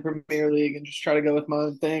and Premier League and just try to go with my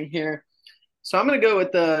own thing here. So I'm going to go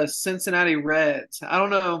with the Cincinnati Reds. I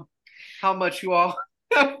don't know how much you all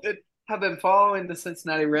have been following the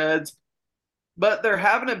Cincinnati Reds, but they're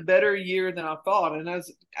having a better year than I thought. And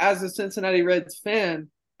as a Cincinnati Reds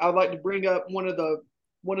fan, I would like to bring up one of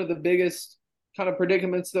the biggest kind of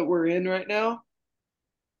predicaments that we're in right now,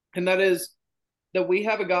 and that is that we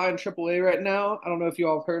have a guy in AAA right now. I don't know if you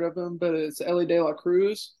all have heard of him, but it's Ellie De La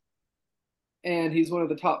Cruz, and he's one of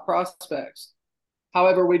the top prospects.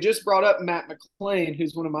 However, we just brought up Matt McClain,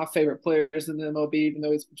 who's one of my favorite players in the MLB, even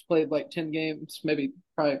though he's played like 10 games, maybe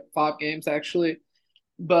probably 5 games actually.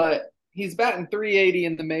 But he's batting 380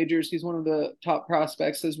 in the majors. He's one of the top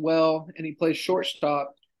prospects as well, and he plays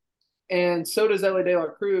shortstop. And so does Ellie De La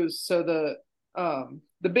Cruz. So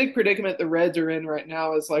the big predicament the Reds are in right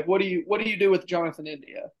now is like, what do you do with Jonathan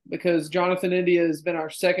India? Because Jonathan India has been our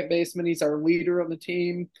second baseman. He's our leader on the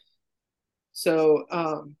team. So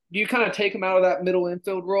do you kind of take him out of that middle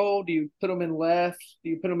infield role? Do you put him in left? Do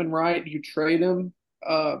you put him in right? Do you trade him?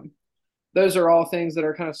 Those are all things that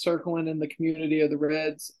are kind of circling in the community of the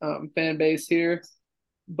Reds fan base here.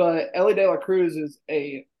 But Ellie De La Cruz is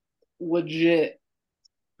a legit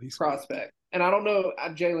prospect. And I don't know,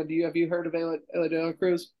 Jalen, have you heard of Ellie De La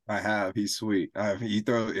Cruz? I have. He's sweet. I've been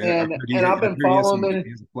following him.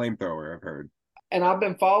 He's a flamethrower, I've heard. And I've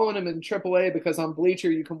been following him in AAA because on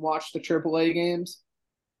Bleacher you can watch the AAA games,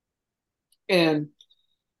 and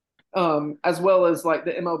as well as like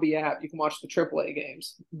the MLB app, you can watch the AAA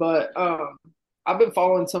games. But I've been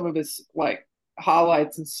following some of his like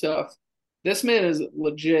highlights and stuff. This man is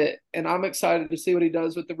legit, and I'm excited to see what he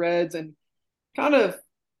does with the Reds. And kind of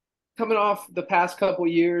coming off the past couple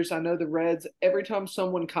years, I know the Reds, every time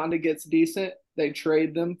someone kind of gets decent, they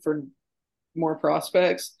trade them for more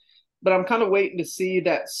prospects. But I'm kind of waiting to see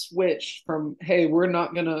that switch from, hey, we're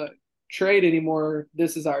not going to trade anymore.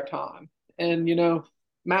 This is our time. And,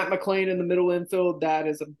 Matt McClain in the middle infield, that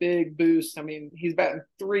is a big boost. I mean, he's batting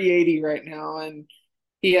 380 right now, and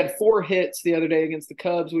he had 4 hits the other day against the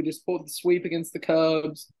Cubs. We just pulled the sweep against the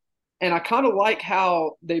Cubs. And I kind of like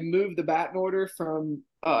how they moved the batting order from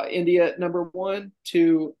India at number 1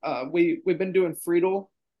 to we've been doing Friedel,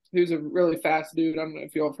 who's a really fast dude. I don't know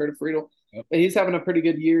if you all have heard of Friedel. Yep. But he's having a pretty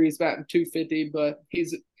good year. He's batting 250, but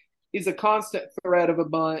he's a constant threat of a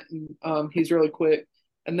bunt, and he's really quick.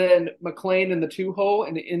 And then McClain in the 2-hole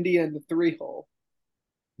and India in the 3-hole.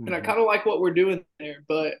 Mm-hmm. And I kind of like what we're doing there,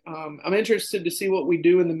 but I'm interested to see what we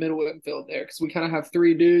do in the middle infield there because we kind of have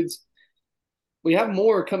 3 dudes. We have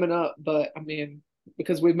more coming up, but I mean,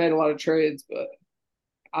 because we've made a lot of trades, but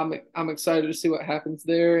I'm excited to see what happens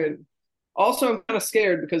there. And also I'm kind of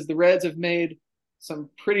scared because the Reds have made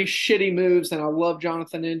some pretty shitty moves, and I love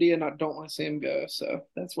Jonathan India, and I don't want to see him go. So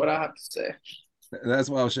that's what I have to say. That's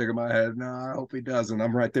why I was shaking my head. No, I hope he doesn't.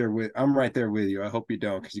 I'm right there with you. I hope you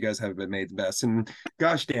don't, because you guys haven't been made the best. And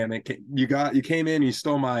gosh damn it, you came in, you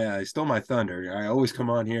stole my thunder. I always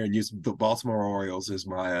come on here and use the Baltimore Orioles as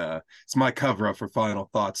my it's my cover up for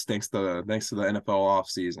final thoughts. Thanks to the NFL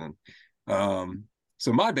offseason.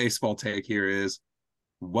 So my baseball take here is,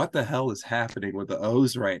 what the hell is happening with the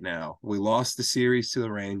O's right now? We lost the series to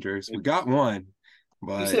the Rangers. We got one,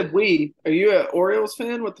 but you said we. Are you an Orioles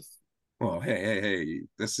fan? What the? Well, hey,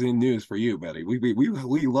 this is news for you, buddy. We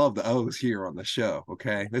love the O's here on the show.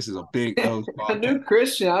 Okay, this is a big O's podcast. I knew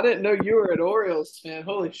Christian. I didn't know you were an Orioles fan.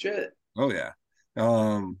 Holy shit! Oh yeah.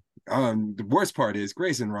 The worst part is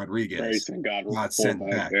Grayson Rodriguez got sent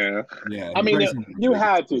back. Yeah. I mean, you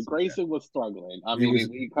had to. Grayson was struggling. I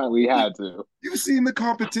mean, we had to. You've seen the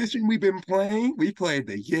competition we've been playing. We played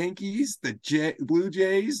the Yankees, the Blue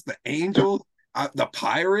Jays, the Angels, the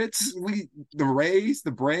Pirates, the Rays,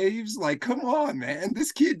 the Braves. Like, come on, man!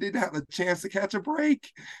 This kid didn't have a chance to catch a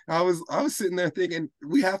break. I was sitting there thinking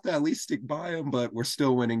we have to at least stick by him, but we're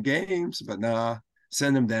still winning games. But nah,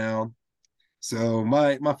 send him down. So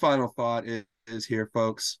my final thought is here,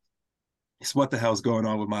 folks. It's what the hell's going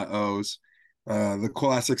on with my O's? The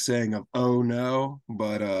classic saying of "oh no,"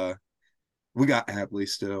 but we got Apley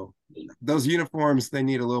still. Those uniforms, they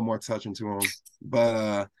need a little more touch into them,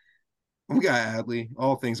 but we got Adley.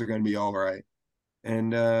 All things are going to be all right.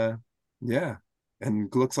 And yeah,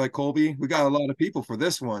 and looks like Colby, we got a lot of people for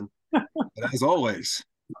this one. But as always,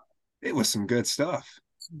 it was some good stuff.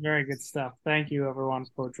 Very good stuff. Thank you, everyone,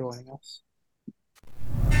 for joining us.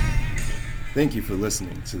 Thank you for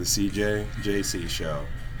listening to the CJJC Show.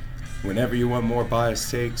 Whenever you want more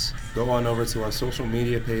biased takes, go on over to our social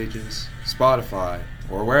media pages, Spotify,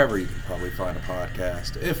 or wherever you can probably find a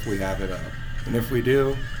podcast if we have it up. And if we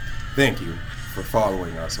do, thank you for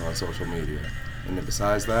following us on social media. And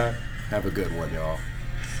besides that, have a good one, y'all.